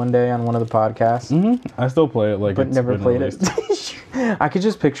track one day on one of the podcasts? Mm-hmm. I still play it, like, but it's never been played released. it. I could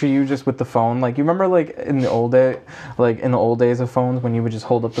just picture you just with the phone. Like you remember, like in the old days of phones, when you would just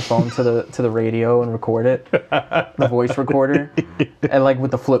hold up the phone to the radio and record it, the voice recorder, and like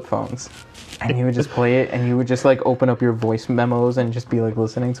with the flip phones, and you would just play it, and you would just like open up your voice memos and just be like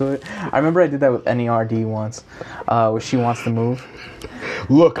listening to it. I remember I did that with NERD once, with She Wants to Move.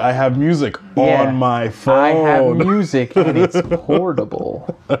 Look, I have music on my phone. I have music and it's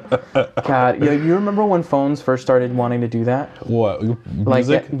portable. God, you remember when phones first started wanting to do that? What? Like,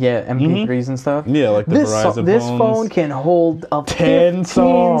 Music? yeah, MP3s and stuff. Yeah, like the Verizon this phones. phone can hold up 10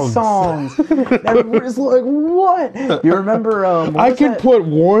 songs. Everybody's like, what? You remember? I can put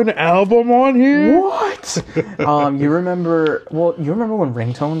one album on here? What? You remember? Well, you remember when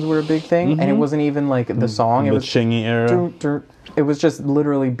ringtones were a big thing, and it wasn't even like the song. It The was Chingy era. It was just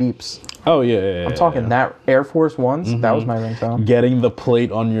literally beeps. Oh, yeah. I'm talking that Air Force Ones. That was my ringtone. Getting the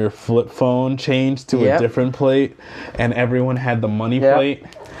plate on your flip phone changed to a different plate, and everyone had the money plate.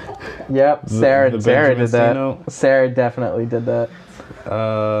 Yep, Sarah the did Benjamin that. Sino? Sarah definitely did that.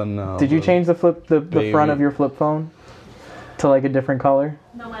 No. Did you change the baby. front of your flip phone to like a different color?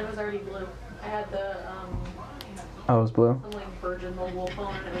 No, mine was already blue. I had the Oh, it was blue. some like Virgin mobile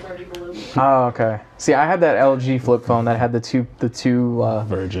phone and it was already blue. Oh, okay. See, I had that LG flip phone that had the two.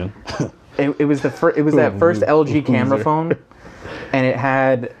 Virgin. It was that first LG camera Loser. phone, and it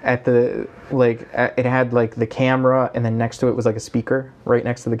had it had like the camera, and then next to it was like a speaker right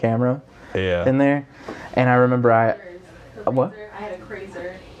next to the camera Yeah. in there. And I remember The What? Razor, I had a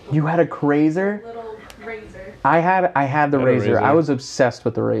Crazer. you had a Crazer. Little Razor. I had the I had a Razor. I Razor. was obsessed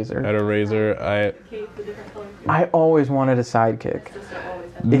with the Razor. Had a Razor. Cape, the different color. I always wanted a sidekick. Sister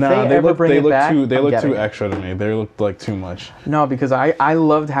always had. If they ever bring it look back, too. They I'm look getting too it. extra to me. They looked like too much. No, because I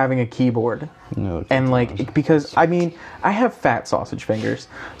loved having a keyboard. They looked And too like much. because I mean I have fat sausage fingers,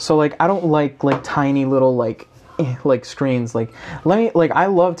 so like I don't like tiny little like screens. Like I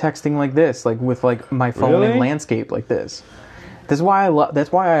love texting like this, like with like my phone Really? in landscape like this. That's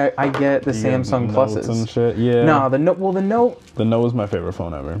why I get the You get Samsung notes Pluses. and shit. Yeah. No, the Note. The Note was my favorite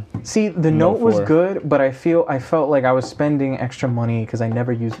phone ever. See, the Note was 4. good, but I felt like I was spending extra money because I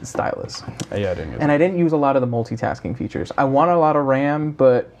never used the stylus, Yeah, I didn't. and I didn't use a lot of the multitasking features. I want a lot of RAM,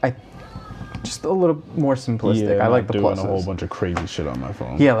 but I just a little more simplistic. I like the doing pluses. a whole bunch of crazy shit on my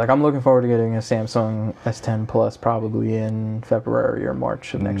phone. Yeah, like I'm looking forward to getting a Samsung S10 Plus probably in February or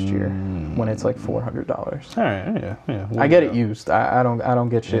March of next year when it's like $400. All right. Yeah. I get it used. I don't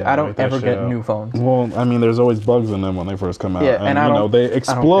get shit. Yeah, I don't write that ever shit get out. new phones. Well, I mean, there's always bugs in them when they first come out. Yeah, and I don't. they I don't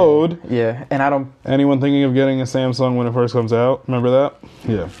explode. care. Yeah, and I don't. Anyone thinking of getting a Samsung when it first comes out? Remember that?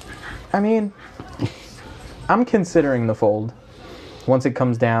 Yeah. I mean, I'm considering the Fold once it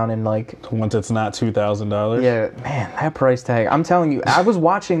comes down and like. Once it's not $2,000. Yeah, man, that price tag. I'm telling you, I was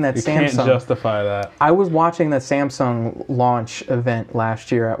watching that You can't Samsung. justify that. I was watching that Samsung launch event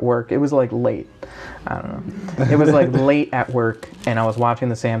last year at work. It was like late. I don't know. It was like late at work, and I was watching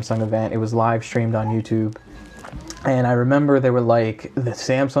the Samsung event. It was live streamed on YouTube. And I remember they were like, the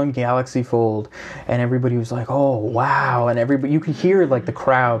Samsung Galaxy Fold, and everybody was like, oh, wow. And everybody, you could hear like the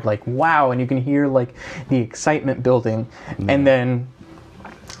crowd, like, wow. And you can hear like the excitement building. And then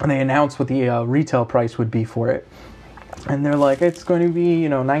they announced what the retail price would be for it. And they're like, it's going to be,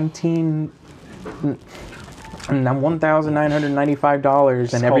 $1,995, and call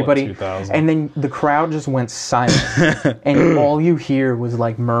it everybody, $2,000. and then the crowd just went silent, and all you hear was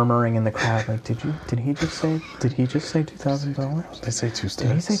like murmuring in the crowd, like, did he just say $2,000? They say two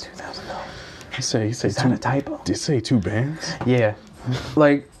Did he say steps. $2,000? He say Is two. that a typo? Did he say 2 bands? Yeah,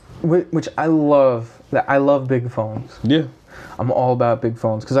 like, which I love. That I love big phones. Yeah. I'm all about big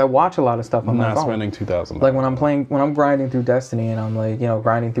phones because I watch a lot of stuff on I'm my not phone. spending $2,000. Like when I'm grinding through Destiny and I'm like,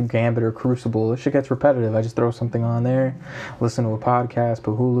 grinding through Gambit or Crucible, this shit gets repetitive. I just throw something on there, listen to a podcast,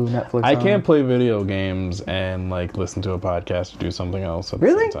 put Hulu, Netflix I on. can't play video games and like listen to a podcast or do something else at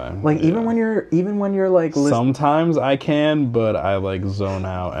Really? the same time. Like Yeah. even when you're like Sometimes I can, but I like zone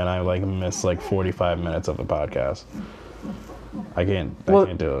out and I like miss like 45 minutes of a podcast. I can't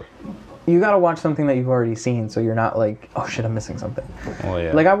do it. you gotta watch something that you've already seen, so you're not like, oh shit, I'm missing something. Well,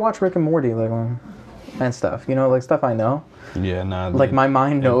 yeah. Like I watch Rick and Morty, like and stuff, like stuff I know. Yeah, nah. Like my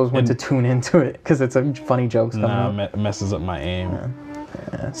mind knows when to tune into it because it's a funny jokes coming up. Messes up my aim.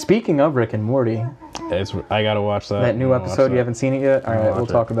 Yeah. Speaking of Rick and Morty, I gotta watch that. that new I'm gonna watch episode, you that. haven't seen it yet? All I'm right, gonna we'll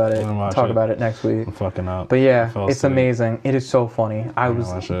watch talk it. about it. I'm gonna watch Talk it. about it next week. I'm fucking up. But I yeah, fell it's asleep. amazing. It is so funny. I was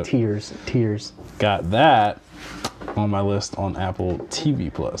watch it. tears. Got that on my list on Apple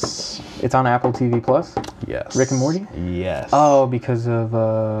TV Plus. It's on Apple TV Plus. Yes. Rick and Morty? Yes. Oh, because of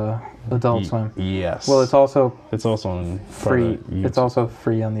Adult Swim. Yes. Well, it's also on free. part of It's also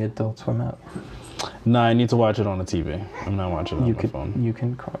free on the Adult Swim app. No, I need to watch it on the TV. I'm not watching it on my phone. You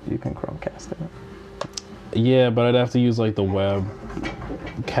can Chromecast it. Yeah, but I'd have to use like the web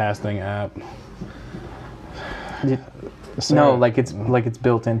casting app. Sorry. No, like it's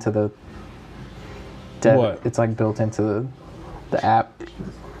built into the. What? It's like built into the app.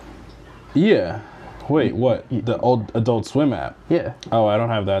 Yeah. Wait, what? The old Adult Swim app? Yeah, Oh, I don't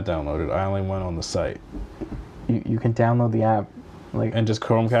have that downloaded. I only went on the site. you can download the app. Like, And just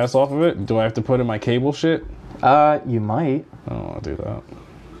Chromecast off of it? Do I have to put in my cable shit? you might. I don't want to do that.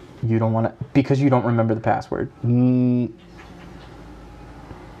 You don't want to because you don't remember the password.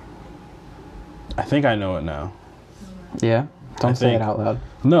 I think I know it now. Yeah, don't say it think- out loud.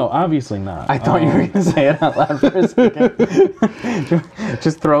 No, obviously not. I thought you were gonna say it out loud for a second.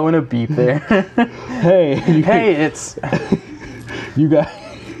 Just throw in a beep there. Hey, Hey, it's you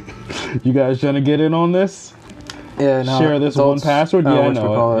guys trying to get in on this? yeah. No, Share this adults- one password? Yeah, I know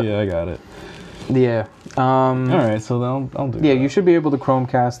whatchamacallit. it. Yeah, I got it. Yeah. All right, so then I'll do Yeah, that. you should be able to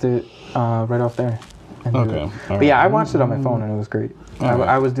Chromecast it right off there. And do Okay, it. all But yeah, right. I watched it on my phone and it was great. All right.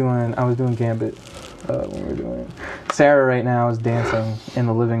 I was doing Gambit when we were doing it. Sarah right now is dancing in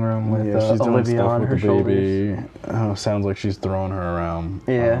the living room with Yeah, she's doing Olivia stuff on with her the shoulders. baby. Oh, sounds like she's throwing her around.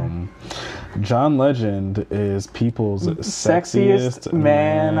 Yeah. John Legend is people's Sexiest sexiest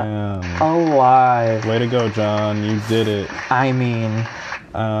man alive. Way to go, John. You did it. I mean,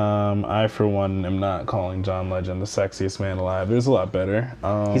 I, for one, am not calling John Legend the sexiest man alive. There's a lot better.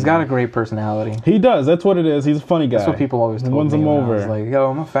 he's got a great personality. He does. That's what it is. He's a funny guy. That's what people always told Wins me him when I over. was like,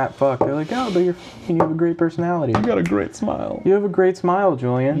 yo, I'm a fat fuck. They're like, oh, but you have a great personality. You got a great smile. You have a great smile,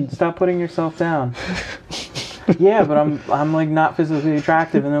 Julian. Stop putting yourself down. Yeah, but I'm like not physically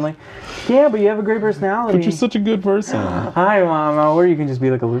attractive, and they're like, yeah, but you have a great personality. But you're such a good person. Hi, mama. Or you can just be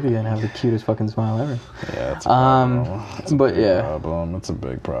like Olivia and have the cutest fucking smile ever. Yeah, it's a problem. It's a but big yeah. problem. It's a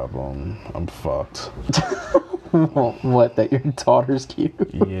big problem. I'm fucked. What? That your daughter's cute?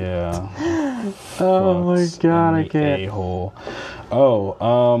 Yeah. Oh my god, I can't. A-hole.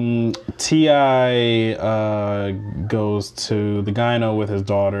 Oh, T.I. Goes to the gyno with his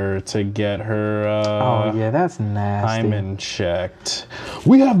daughter to get her Oh yeah, that's nasty. hymen checked.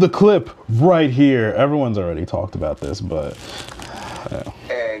 We have the clip right here. Everyone's already talked about this, but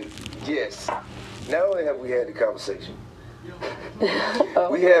And yes, not only have we had the conversation,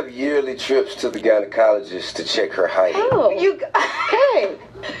 we have yearly trips to the gynecologist to check her height. Oh, hey,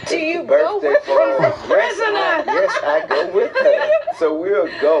 do you go Birthday with her? party. Yes, I go with her. So we'll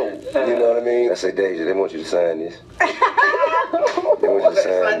go. You know what I mean? I say, Deja, they want you to sign this. They want you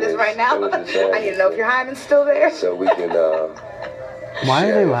to sign this right now. They want you to sign I need to know if your hymen's still there. So we can Why are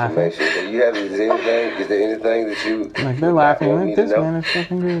share they laughing? information. Do you have is there anything that you Like they're laughing. want me Like to this know? man is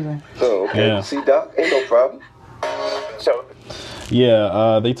fucking crazy. Oh, okay. Yeah. See, Doc, ain't no problem. So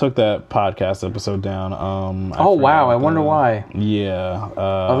yeah, they took that podcast episode down. Oh wow, I forgot wonder the- why. Yeah.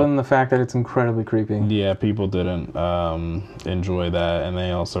 Other than the fact that it's incredibly creepy. Yeah, people didn't enjoy that, and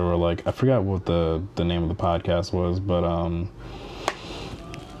they also were like, I forgot what the name of the podcast was, but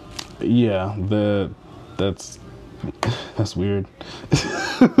yeah, that's weird.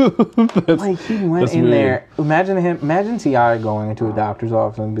 Like he went that's in weird. there. Imagine T.I. going into a doctor's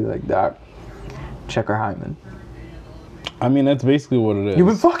office and be like, Doc, check her hymen. I mean, that's basically what it is. You've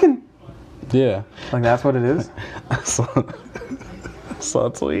been fucking. Yeah. Like that's what it is. I saw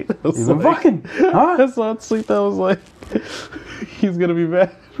a tweet. I was You've been like- fucking. Huh? I saw a tweet that was like, he's gonna be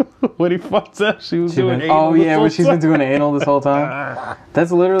mad when he finds out she was doing anal Oh this yeah, whole when she's been time. doing anal this whole time.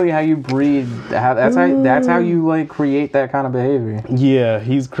 That's literally how you breed. That's how you like create that kind of behavior. Yeah,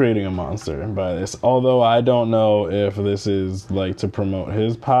 he's creating a monster by this. Although I don't know if this is like to promote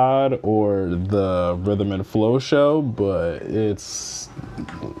his pod or the Rhythm and Flow show, but it's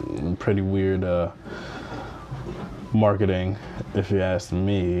pretty weird marketing, if you ask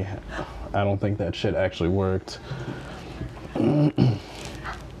me. I don't think that shit actually worked.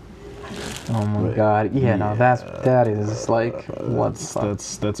 Oh my god. Yeah, no, that is like what the fuck?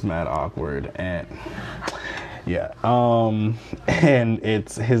 That's mad awkward. And yeah, and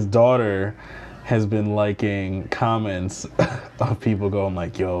it's his daughter has been liking comments of people going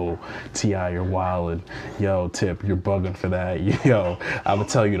like, yo, T.I., you're wildin'. Yo, Tip, you're bugging for that. Yo, I would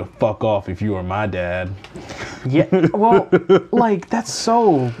tell you to fuck off if you were my dad. Yeah, well, like that's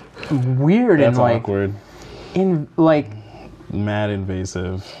so weird That's and like awkward. in like Mad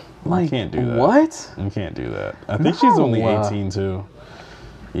invasive. You can't do that. What? You can't do that. I think she's No. only 18 too.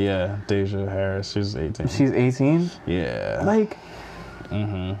 Yeah, Deja Harris, she's 18. She's 18. Yeah. Like,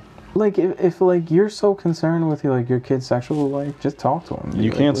 Mm-hmm. like if like you're so concerned with your kid's sexual life, just talk to him. Be You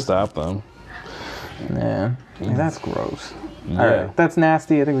like, can't "Listen." stop them. Yeah, like, that's gross. Yeah. All right, that's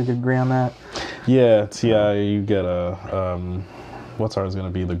nasty. I think we could agree on that. Yeah, T.I., you get a what's ours gonna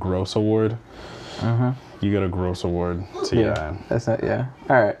be, the Gross Award. You got a gross award. T.I. Yeah, that's not. Yeah.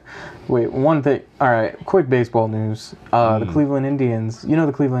 All right. Wait, one thing. All right, quick baseball news. The Cleveland Indians. You know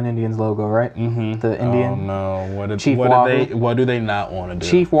the Cleveland Indians logo, right? Mm-hmm. The Indian. Oh no! Chief what Wahoo. do they not want to do?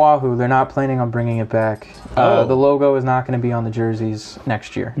 Chief Wahoo. They're not planning on bringing it back. The logo is not going to be on the jerseys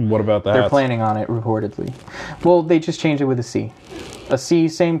next year. What about that? They're planning on it reportedly. Well, they just changed it with a C. A C,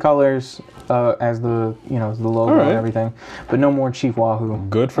 same colors as the the logo and everything, but no more Chief Wahoo.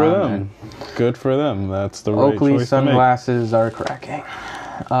 Good for them. Good for them. That's the right Oakley choice to make. sunglasses are cracking.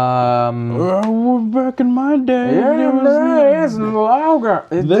 Back in my day, It's the logo.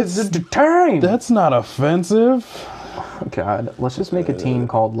 It's the time. that's not offensive. God, let's just make a team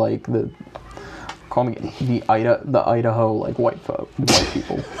called like call me the Idaho like white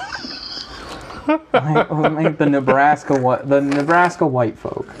people. We'll make the Nebraska white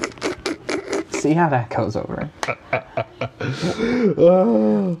folk. See how that goes over.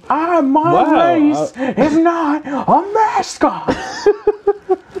 My race is not a mascot.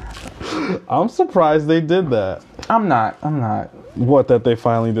 I'm surprised they did that. I'm not. What, that they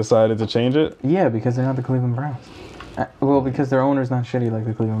finally decided to change it? Yeah, because they're not the Cleveland Browns. Well, because their owner's not shitty like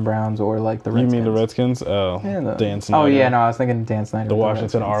the Cleveland Browns or like the Redskins. You mean the Redskins? Oh, Yeah, Dan Snyder. Oh yeah, no, I was thinking Dan Snyder. The with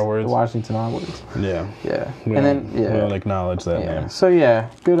Washington Redskins. R-words. The Washington R-words. Yeah. Yeah. We We don't acknowledge that Yeah. name. So yeah,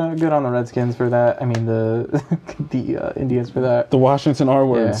 good on the Redskins for that. I mean the Indians for that. The Washington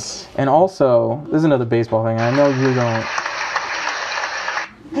R-words. Yeah. And also, there's another baseball thing. I know you don't.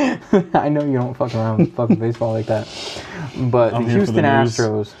 I know you don't fuck around with fucking baseball like that. But I'm the here for the Houston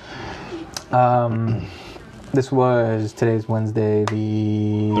news. Astros. Today's Wednesday,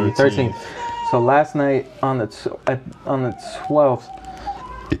 the 13th. So last night on the 12th,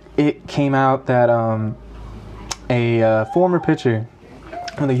 it came out that a former pitcher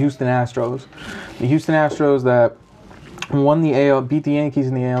of the Houston Astros that won beat the Yankees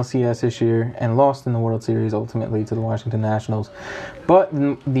in the ALCS this year and lost in the World Series ultimately to the Washington Nationals. But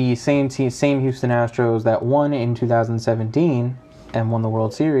the same Houston Astros that won in 2017 and won the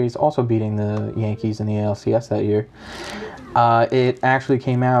World Series, also beating the Yankees in the ALCS that year. It actually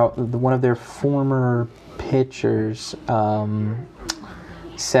came out, one of their former pitchers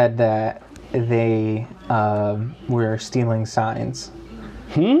said that they were stealing signs.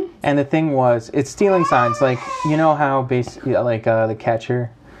 And the thing was, it's stealing signs. Like, you know how basically, like the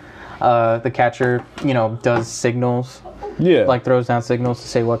catcher, does signals. Yeah. Like throws down signals to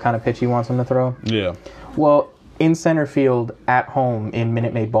say what kind of pitch he wants him to throw. Yeah. Well, in center field at home in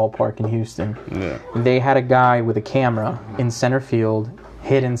Minute Maid Ballpark in Houston, they had a guy with a camera in center field,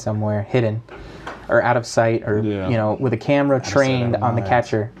 hidden or out of sight, or with a camera trained on the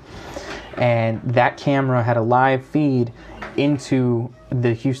catcher, and that camera had a live feed into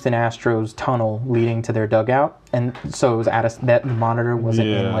the Houston Astros tunnel leading to their dugout, and so it was that monitor wasn't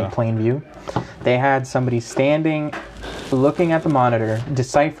in like plain view. They had somebody standing, looking at the monitor,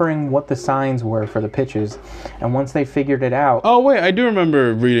 deciphering what the signs were for the pitches, and once they figured it out... Oh, wait, I do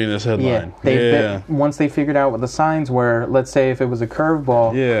remember reading this headline. Once they figured out what the signs were, let's say if it was a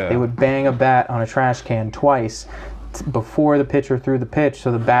curveball, they would bang a bat on a trash can twice before the pitcher threw the pitch,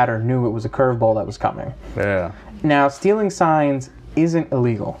 so the batter knew it was a curveball that was coming. Yeah. Now, stealing signs isn't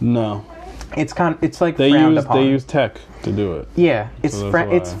illegal. No. It's like frowned upon. They use tech to do it. Yeah, it's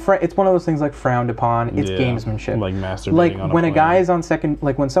one of those things like frowned upon. It's gamesmanship. Like masturbating like on when a a guy is on second,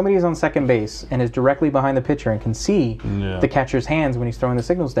 like when somebody is on second base and is directly behind the pitcher and can see the catcher's hands when he's throwing the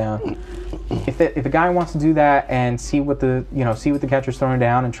signals down. If a guy wants to do that and see what the catcher's throwing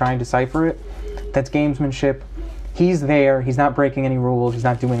down and try and decipher it, that's gamesmanship. He's there. He's not breaking any rules. He's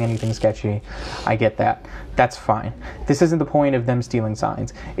not doing anything sketchy. I get that. That's fine. This isn't the point of them stealing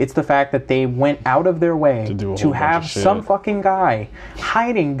signs. It's the fact that they went out of their way to have some fucking guy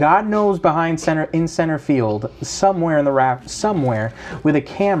hiding, God knows, behind center field, somewhere in the somewhere, with a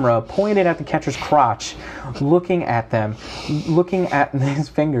camera pointed at the catcher's crotch, looking at his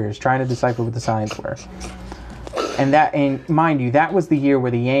fingers, trying to decipher what the signs were. And mind you, that was the year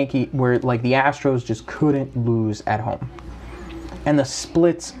where the Astros just couldn't lose at home. And the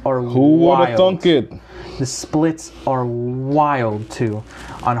splits are wild. Who would have thunk it? The splits are wild too,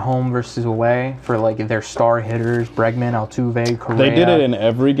 on home versus away for like their star hitters, Bregman, Altuve, Correa. They did it in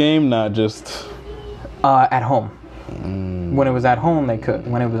every game, not just at home. When it was at home, they could.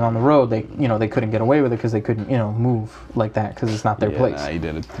 When it was on the road, they couldn't get away with it because they couldn't move like that because it's not their place. Nah, he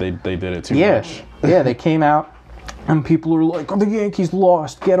did it. They did it too Yeah, much. yeah. They came out And people are like, oh, the Yankees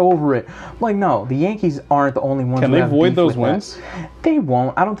lost, get over it. I'm like, no, the Yankees aren't the only ones Can who they have void beef those with that. wins? They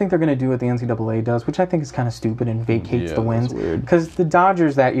won't. I don't think they're going to do what the NCAA does, which I think is kind of stupid and vacates Yeah, the wins. that's weird. Because the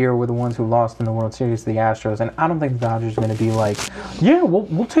Dodgers that year were the ones who lost in the World Series to the Astros, and I don't think the Dodgers are going to be like, yeah,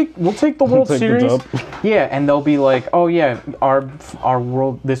 we'll take the World take the Series. dub. Yeah, and they'll be like, oh yeah,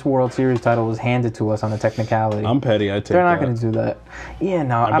 this World Series title was handed to us on a technicality. I'm petty. I take They're not that. going to do that. Yeah,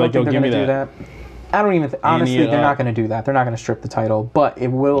 no, I like, don't yo, think they're give me going to do that. I don't even honestly. it They're not up. going to do that. They're not going to strip the title, but it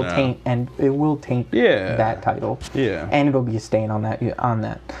will No. taint Yeah. that title. Yeah. and it'll be a stain on that because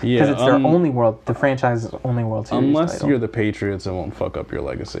Yeah, it's their the franchise's only World Series Unless title. you're the Patriots, it won't fuck up your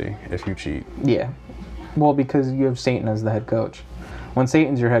legacy if you cheat. Yeah, well, because you have Satan as the head coach. When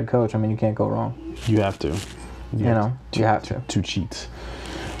Satan's your head coach, I mean, you can't go wrong. You have to. You have to. To cheat.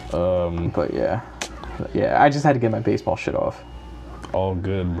 But yeah, I just had to get my baseball shit off. All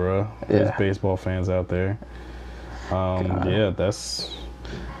good, bro. There's Yeah. baseball fans out there. Yeah,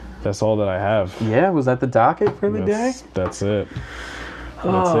 that's all that I have. Yeah, was that the docket for the day? That's it.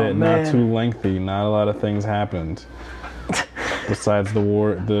 That's Oh, it. man. Not too lengthy. Not a lot of things happened. Besides the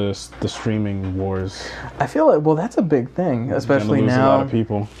war, the streaming wars. I feel like, well, that's a big thing, especially Gonna lose now. a lot of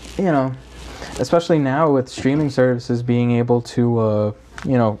people. Especially now with streaming services being able to,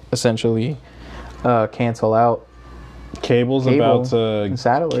 essentially cancel out. Cable's Cable about and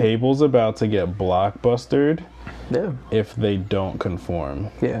satellite. Cable's about to get blockbustered Yeah. if they don't conform.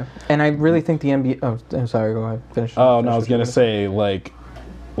 Yeah. And I really think the NBA. Oh, I'm sorry. Go ahead. Finish. Oh no, finish I was what you gonna were say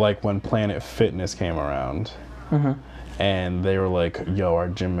like when Planet Fitness came around, Mm-hmm. and they were like, "Yo, our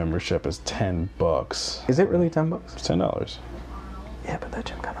gym membership is $10. Is it really $10? It's $10. Yeah, but that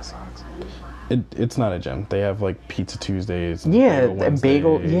gym kind of sucks. It's not a gym. They have like Pizza Tuesdays. And Yeah, Bagel and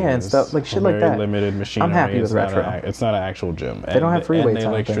bagel- Wednesdays, yeah, and stuff, like, shit like very that. limited machinery. I'm happy with It's not Retro. it's not an actual gym. They don't have free and weights, they I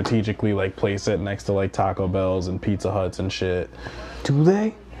don't like think. strategically like place it next to like Taco Bells and Pizza Huts and shit. Do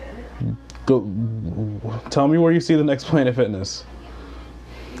they? Go, tell me where you see the next Planet Fitness.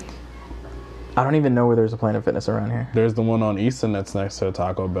 I don't even know where there's a Planet Fitness around here. There's the one on Easton that's next to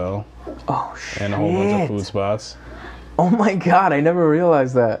Taco Bell Oh shit! and a whole bunch of food spots. Oh my god! I never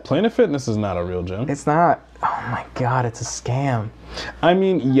realized that. Planet Fitness is not a real gym. It's not. Oh my god! It's a scam. I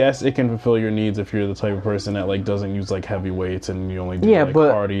mean, yes, it can fulfill your needs if you're the type of person that like doesn't use like heavy weights and you only do Yeah, like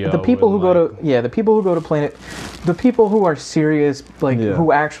but cardio. the people who and, go like- to the people who go to Planet, the people who are serious, like Yeah.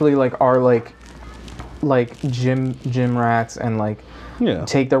 who actually like are like gym rats and like yeah.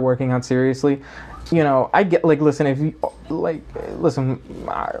 take their working out seriously. I get like listen if you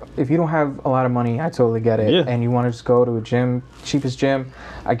if you don't have a lot of money, I totally get it, Yeah. and you want to just go to a gym, cheapest gym,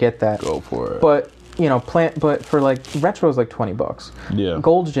 I get that. Go for it. But but for like Retro is like $20. Yeah.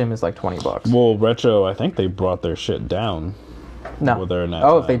 Gold's Gym is like $20. Well, Retro, I think they brought their shit down. No. Well, they're not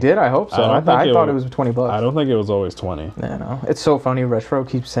Oh, if time. they did, I hope so. I thought it was $20. I don't think it was always 20. Yeah, no. It's so funny. Retro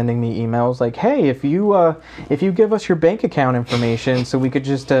keeps sending me emails like, "Hey, if you give us your bank account information, so we could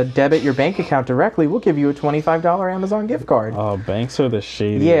just debit your bank account directly, we'll give you a $25 Amazon gift card." Oh, banks are the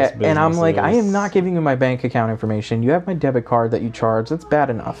shadiest. Yeah, and I'm like, I am businesses. not giving you my bank account information. You have my debit card that you charge. That's bad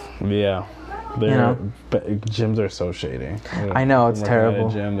enough. Yeah. Gyms are so shady. I know, it's Working at a terrible.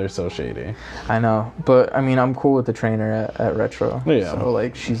 Gym, they're so shady. I know, but I mean, I'm cool with the trainer at Retro. Yeah. So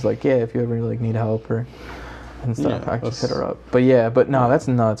like, she's like, yeah, if you ever like need help or and stuff, Yeah, I just hit that's- her up. But yeah, no, that's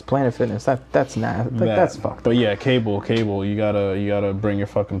nuts. Planet Fitness, that's not. Like, that's fucked. But yeah, cable, you gotta bring your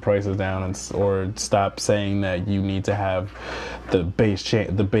fucking prices down or stop saying that you need to have the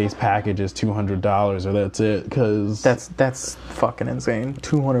base package is $200 or that's it, because That's fucking insane.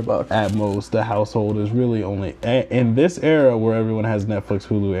 $200. at most the household is really only in this era where everyone has Netflix,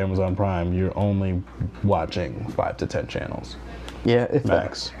 Hulu, Amazon Prime. You're only watching 5 to 10 channels. Yeah, if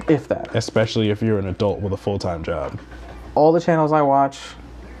Max. that. If that. Especially if you're an adult with a full-time job. All the channels I watch: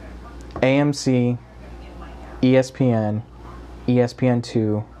 AMC, ESPN,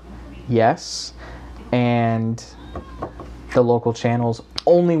 ESPN2, yes, and the local channels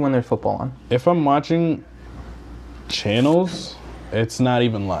only when there's football on. If I'm watching channels, it's not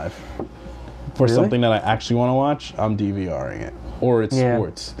even live. For Really? something that I actually want to watch, I'm DVRing it. Or it's Yeah.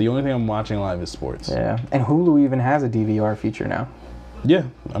 sports. The only thing I'm watching live is sports. Yeah, and Hulu even has a DVR feature now. Yeah,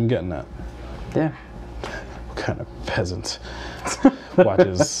 I'm getting that. Yeah. What kind of peasant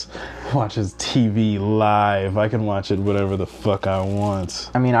watches TV live? I can watch it whatever the fuck I want.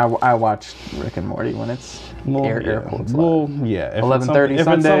 I mean, I watch Rick and Morty when it's air quotes live. Well, yeah. If 11:30 it's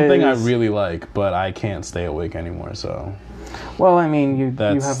something I Sundays. really like, but I can't stay awake anymore, so Well, I mean, you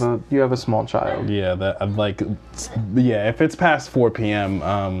That's- have a small child. yeah, that I'm like, yeah. If it's past 4 p.m.,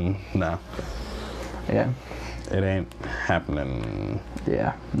 no, Yeah. it ain't happening.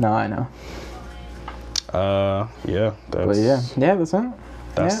 Yeah. No, I know. Yeah. But yeah, that's it.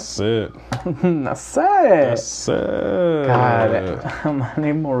 That's it. That's it. That's it. God, my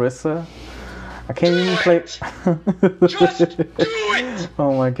name Marissa. I can't even play. Just do it!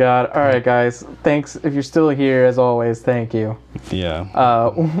 Oh my god. Alright, guys. Thanks. If you're still here, as always, thank you. Yeah.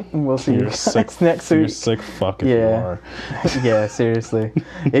 We'll see you guys sick, next you're week. sick fuck if Yeah. you are. Yeah, seriously.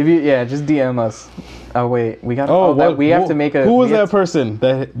 If you, just DM us. Oh wait, we got. We have to make a. Who was that person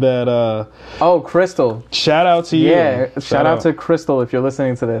that Oh, Crystal. shout out to you. Yeah, shout out to Crystal if you're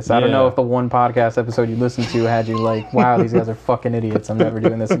listening to this. I don't know Yeah. if the one podcast episode you listened to had you like, wow, these guys are fucking idiots. I'm never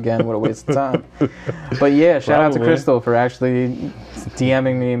doing this again. What a waste of time. But yeah, shout out to Probably. Crystal for actually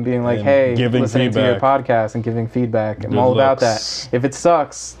DMing me and being like, And hey, giving listening to your feedback. podcast and giving feedback. I'm Good all about looks. that. If it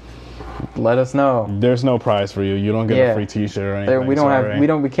sucks, let us know. There's no prize for you. You don't get Yeah. a free T-shirt or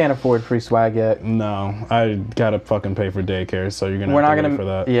anything. We can't afford free swag yet. No, I gotta fucking pay for daycare, so you're gonna. We're have not to gonna. wait for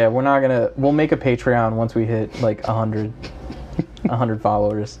that. Yeah, we're not gonna. We'll make a Patreon once we hit like 100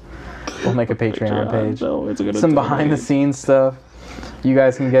 followers. We'll make a Patreon page. No, it's gonna Some behind the scenes stuff. You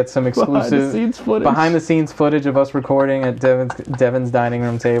guys can get some exclusive behind the scenes footage of us recording at Devin's dining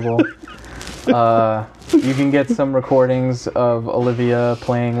room table. You can get some recordings of Olivia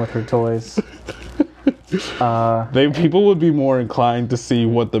playing with her toys. People would be more inclined to see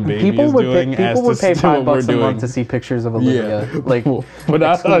what the baby is doing as People would to pay see what we're $5 a month doing. to see pictures of Olivia. Yeah. Like, But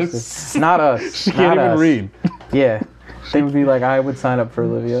not exclusive. us. Not us. She Not can't even us. read. Yeah. They would be like, I would sign up for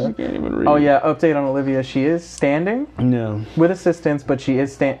Olivia. She can't even read. Oh yeah, update on Olivia. She is standing No. with assistance, but she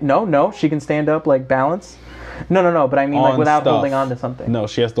is No, she can stand up like balance. No, but I mean like On without stuff. holding on to something. No,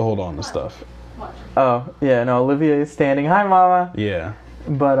 she has to hold on to stuff. Oh yeah, no. Olivia is standing. Hi, mama. Yeah.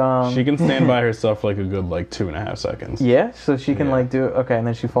 But She can stand by herself like a good 2.5 seconds. Yeah, so she can Yeah. like do it. Okay, and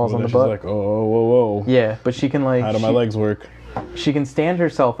then she falls on Then the she's butt. like, oh, whoa. Yeah, but she can like. How do my legs work? She can stand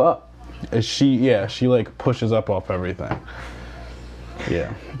herself up. She like pushes up off everything.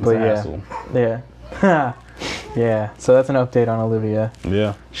 Yeah. It's But an yeah. hassle. Yeah. Yeah. So that's an update on Olivia.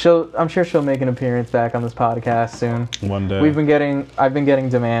 Yeah. I'm sure she'll make an appearance back on this podcast soon. One day. I've been getting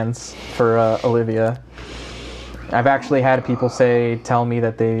demands for Olivia. I've actually had people tell me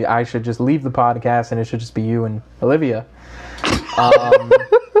that I should just leave the podcast and it should just be you and Olivia.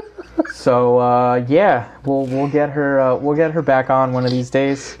 So yeah, we'll get her back on one of these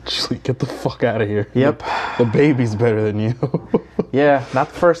days. Just get the fuck out of here. Yep. The baby's better than you. Yeah, not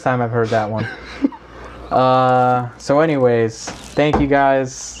the first time I've heard that one. So anyways, thank you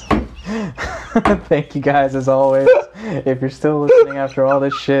guys. Thank you guys as always. If you're still listening after all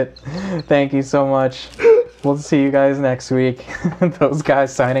this shit, thank you so much. We'll see you guys next week. Those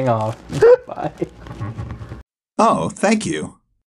guys signing off. Bye. Oh, thank you.